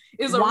purpose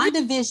is a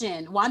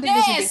WandaVision being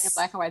in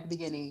black and white at the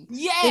beginning.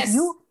 Yes.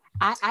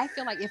 I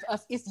feel like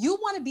if you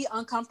want to be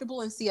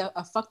uncomfortable and see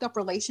a fucked up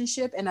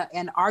relationship and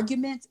an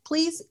argument,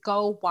 please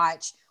go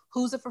watch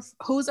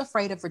Who's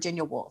Afraid of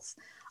Virginia Woolf.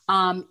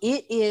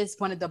 It is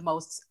one of the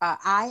most,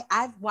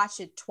 I've watched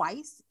it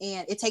twice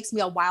and it takes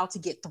me a while to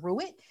get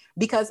through it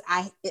because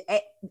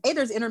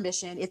there's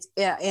intermission.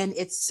 And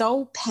it's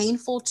so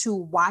painful to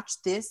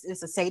watch this.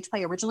 It's a stage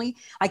play originally.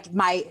 Like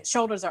my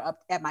shoulders are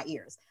up at my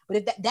ears,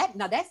 but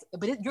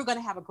you're going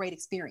to have a great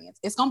experience.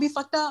 It's going to be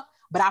fucked up,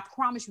 but I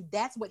promise you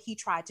that's what he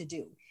tried to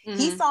do. Mm-hmm.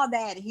 He saw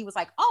that and he was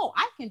like, oh,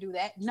 I can do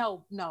that.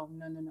 No,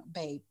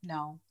 babe.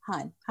 No,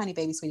 honey,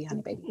 baby, sweetie,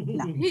 honey, baby.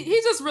 No.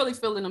 He's just really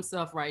feeling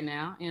himself right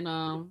now.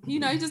 And, he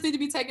just need to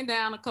be taken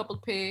down a couple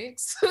of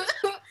pegs.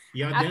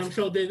 Y'all damn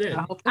sure did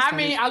that. I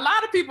mean, a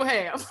lot of people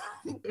have.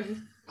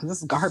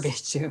 This is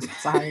garbage, too.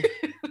 Sorry.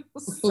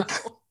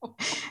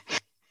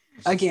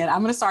 Again,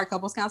 I'm going to start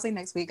couples counseling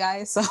next week,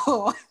 guys.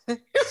 So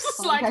it's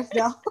just like,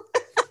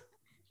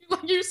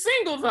 you're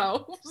single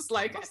though. Just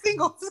like I'm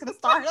single. I'm just gonna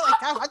start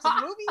like I watch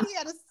a movie.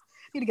 I just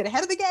need to get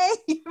ahead of the game.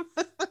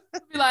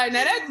 Be like,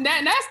 now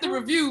that's the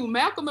review.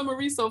 Malcolm and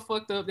Marie so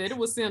fucked up that it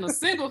was send a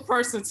single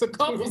person to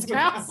couples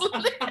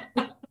counseling.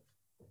 I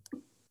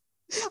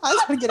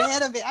just want to get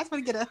ahead of it. I just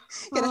want to get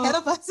ahead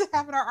of us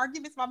having our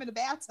arguments while I'm in the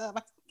bathtub.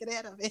 I just want to get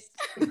ahead of it.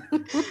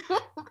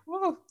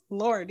 Oh,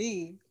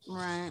 Lordy.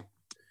 Right.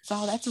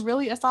 So that's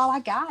all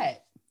I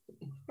got.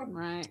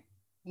 Right.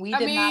 We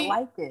did not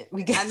like it.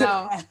 I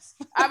know.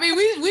 I mean,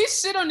 we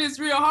shit on this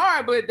real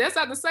hard, but that's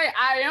not to say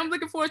I am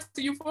looking forward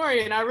to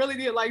Euphoria, and I really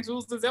did like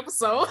Jules'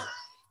 episode.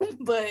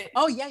 But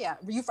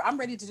I'm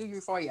ready to do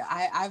Euphoria.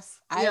 That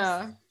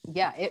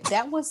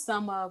was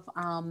some of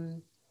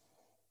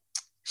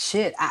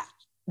shit.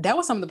 That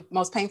was some of the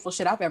most painful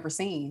shit I've ever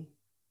seen.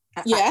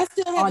 I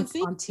still haven't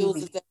seen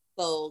Jules'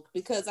 episode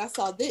because I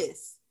saw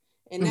this.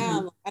 And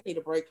now I need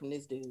a break from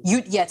this dude.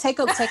 Take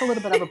a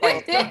little bit of a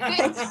break.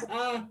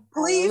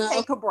 Please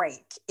take a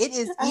break. It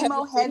is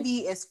emo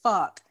heavy as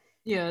fuck.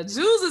 Yeah,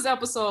 Jules'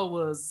 episode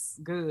was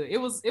good. It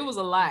was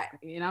a lot.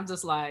 And I'm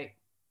just like,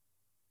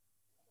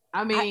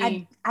 I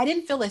mean, I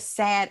didn't feel as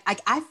sad.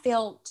 I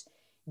felt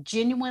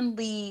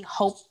genuinely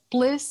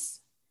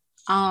hopeless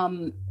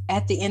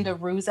at the end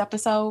of Rue's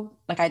episode.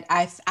 Like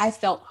I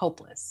felt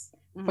hopeless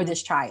for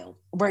this child.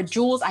 Where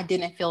Jules, I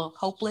didn't feel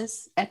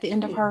hopeless at the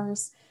end of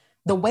hers.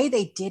 The way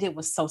they did it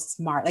was so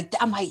smart. Like,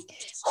 I'm like,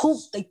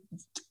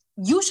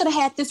 you should have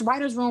had this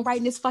writer's room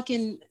writing this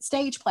fucking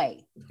stage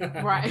play.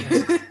 Right.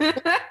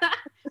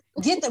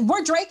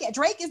 Where Drake at?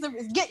 Drake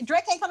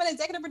can't come in as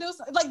executive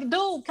producer. Like,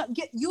 dude,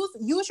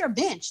 use your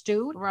bench,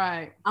 dude.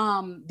 Right.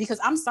 Because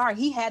I'm sorry,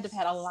 he had to have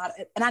had a lot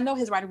of, and I know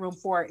his writing room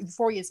for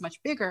Euphoria is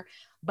much bigger,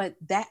 but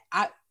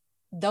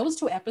those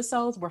 2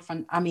 episodes were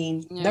fun. I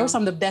mean, they were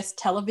some of the best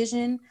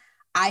television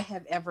I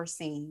have ever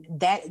seen.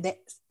 That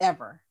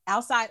ever.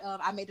 Outside of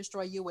I May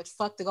Destroy You, which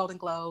fuck the Golden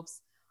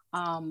Globes.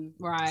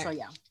 Right. So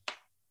yeah.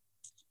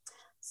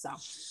 So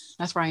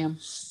that's where I am.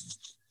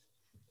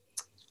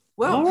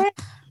 Well, all right.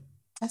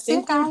 That's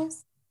it,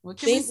 guys. What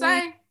can we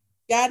say?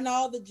 Gotten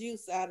all the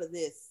juice out of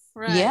this.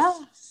 Right. Yeah.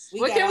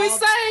 What can we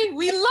say?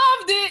 We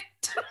loved it.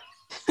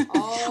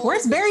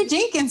 Where's Barry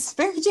Jenkins?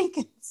 Barry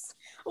Jenkins.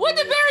 What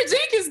did Barry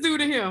Jenkins do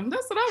to him?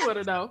 That's what I want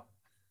to know.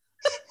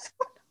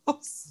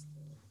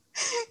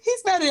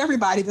 He's mad at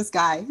everybody, this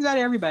guy. He's mad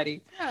at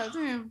everybody. Yeah,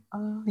 damn.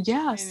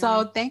 Anyway.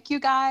 So thank you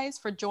guys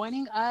for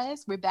joining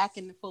us. We're back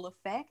in full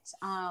effect.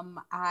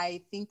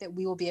 I think that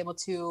we will be able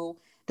to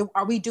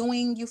are we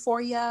doing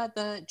Euphoria,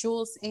 the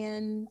Jules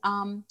and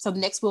so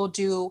next we'll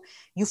do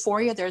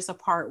Euphoria. There's a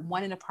part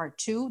 1 and a part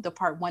 2. The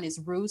part 1 is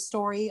Rue's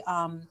story.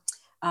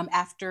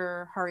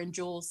 After her and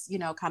Jules,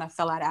 kind of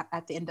fell out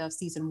at the end of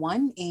season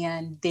 1.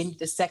 And then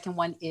the second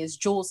one is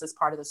Jules as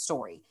part of the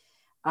story.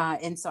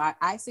 And so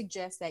I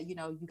suggest that, you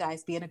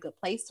guys be in a good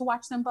place to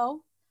watch them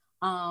both.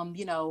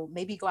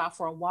 Maybe go out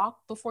for a walk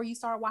before you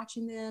start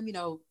watching them,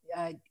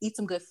 eat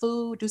some good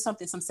food, do some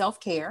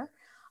self-care,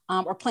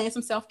 or plan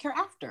some self-care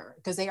after,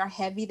 because they are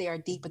heavy, they are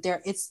deep, but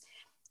it's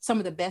some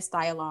of the best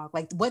dialogue.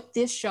 Like what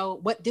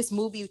this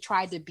movie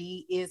tried to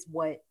be is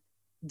what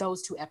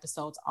those 2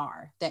 episodes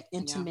are, that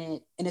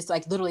intimate. And it's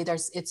like, literally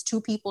it's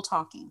 2 people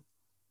talking.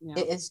 Yeah.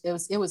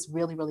 It was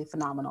really, really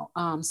phenomenal.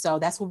 So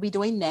that's what we'll be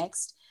doing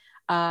next.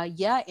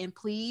 And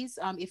please,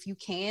 if you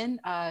can,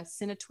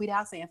 send a tweet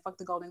out saying fuck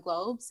the Golden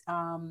Globes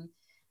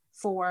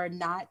for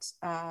not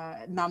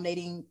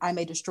nominating I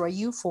May Destroy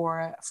You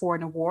for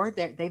an award.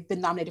 They've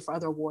been nominated for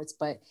other awards,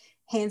 but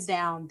hands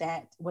down,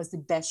 that was the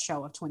best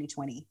show of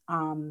 2020.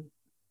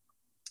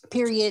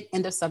 Period.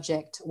 End of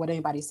subject. What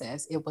anybody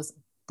says. It was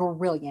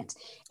brilliant.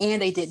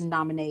 And they didn't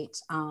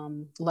nominate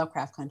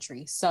Lovecraft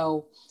Country.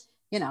 So,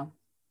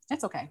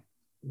 it's okay.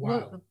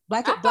 Wow.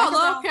 I thought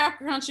Lovecraft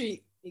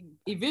Country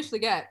eventually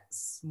got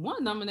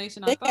one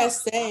nomination. They got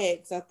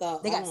SAGs, I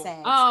thought. They got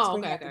SAGs. Oh,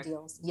 Screen Actors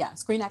Guild. Yeah,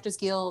 Screen Actors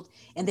Guild,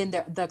 and then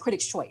the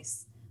Critics'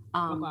 Choice.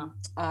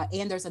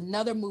 And there's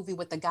another movie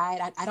with the guy.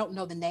 I don't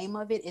know the name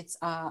of it. It's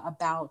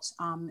about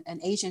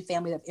an Asian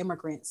family of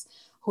immigrants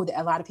who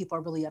a lot of people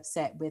are really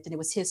upset with, and it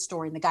was his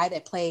story. And the guy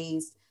that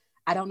plays,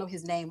 I don't know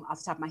his name off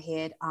the top of my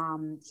head.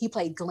 He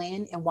played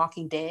Glenn in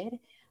Walking Dead.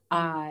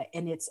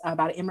 And it's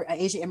about an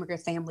Asian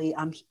immigrant family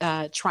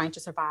trying to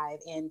survive.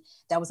 And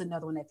that was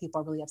another one that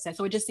people are really upset.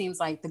 So it just seems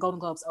like the Golden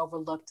Globes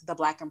overlooked the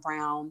Black and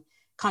Brown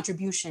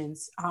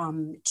contributions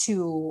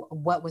to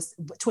what was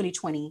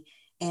 2020.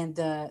 And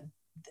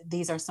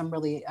these are some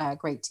really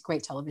great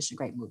television,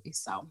 great movies.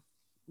 So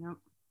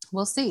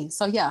we'll see.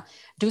 So yeah,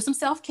 do some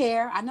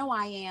self-care. I know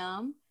I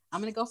am. I'm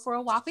going to go for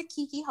a walk with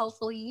Kiki.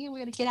 Hopefully we're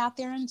going to get out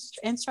there and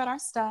strut our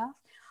stuff.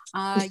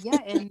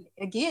 And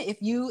again, if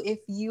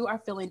you are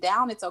feeling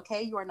down, it's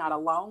okay. You are not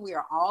alone. We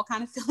are all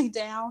kind of feeling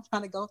down,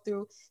 trying to go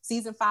through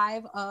season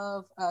 5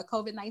 of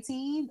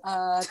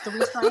COVID-19,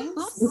 3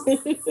 strains.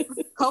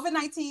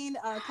 COVID-19,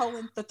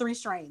 the 3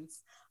 strains.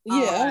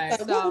 Yeah.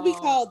 What will we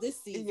call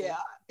this season?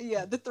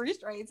 Yeah. The 3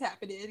 strains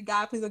happening.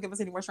 God, please don't give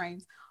us any more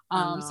strains.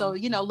 So,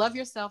 love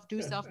yourself,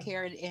 do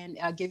self-care, and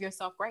give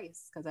yourself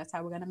grace, because that's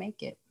how we're going to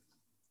make it.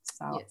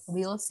 So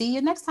we'll see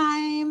you next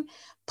time.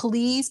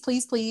 Please,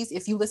 please, please,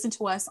 if you listen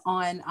to us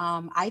on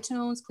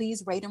iTunes,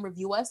 please rate and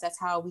review us. That's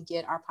how we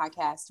get our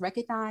podcast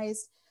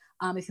recognized.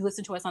 If you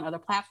listen to us on other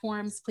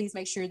platforms, please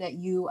make sure that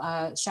you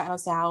shout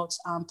us out.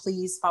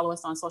 Please follow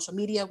us on social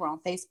media. We're on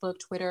Facebook,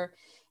 Twitter,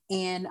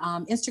 and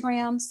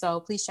Instagram.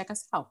 So please check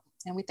us out.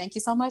 And we thank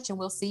you so much, and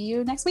we'll see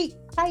you next week.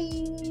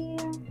 Bye.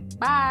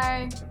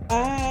 Bye.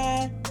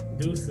 Bye.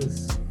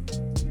 Deuces.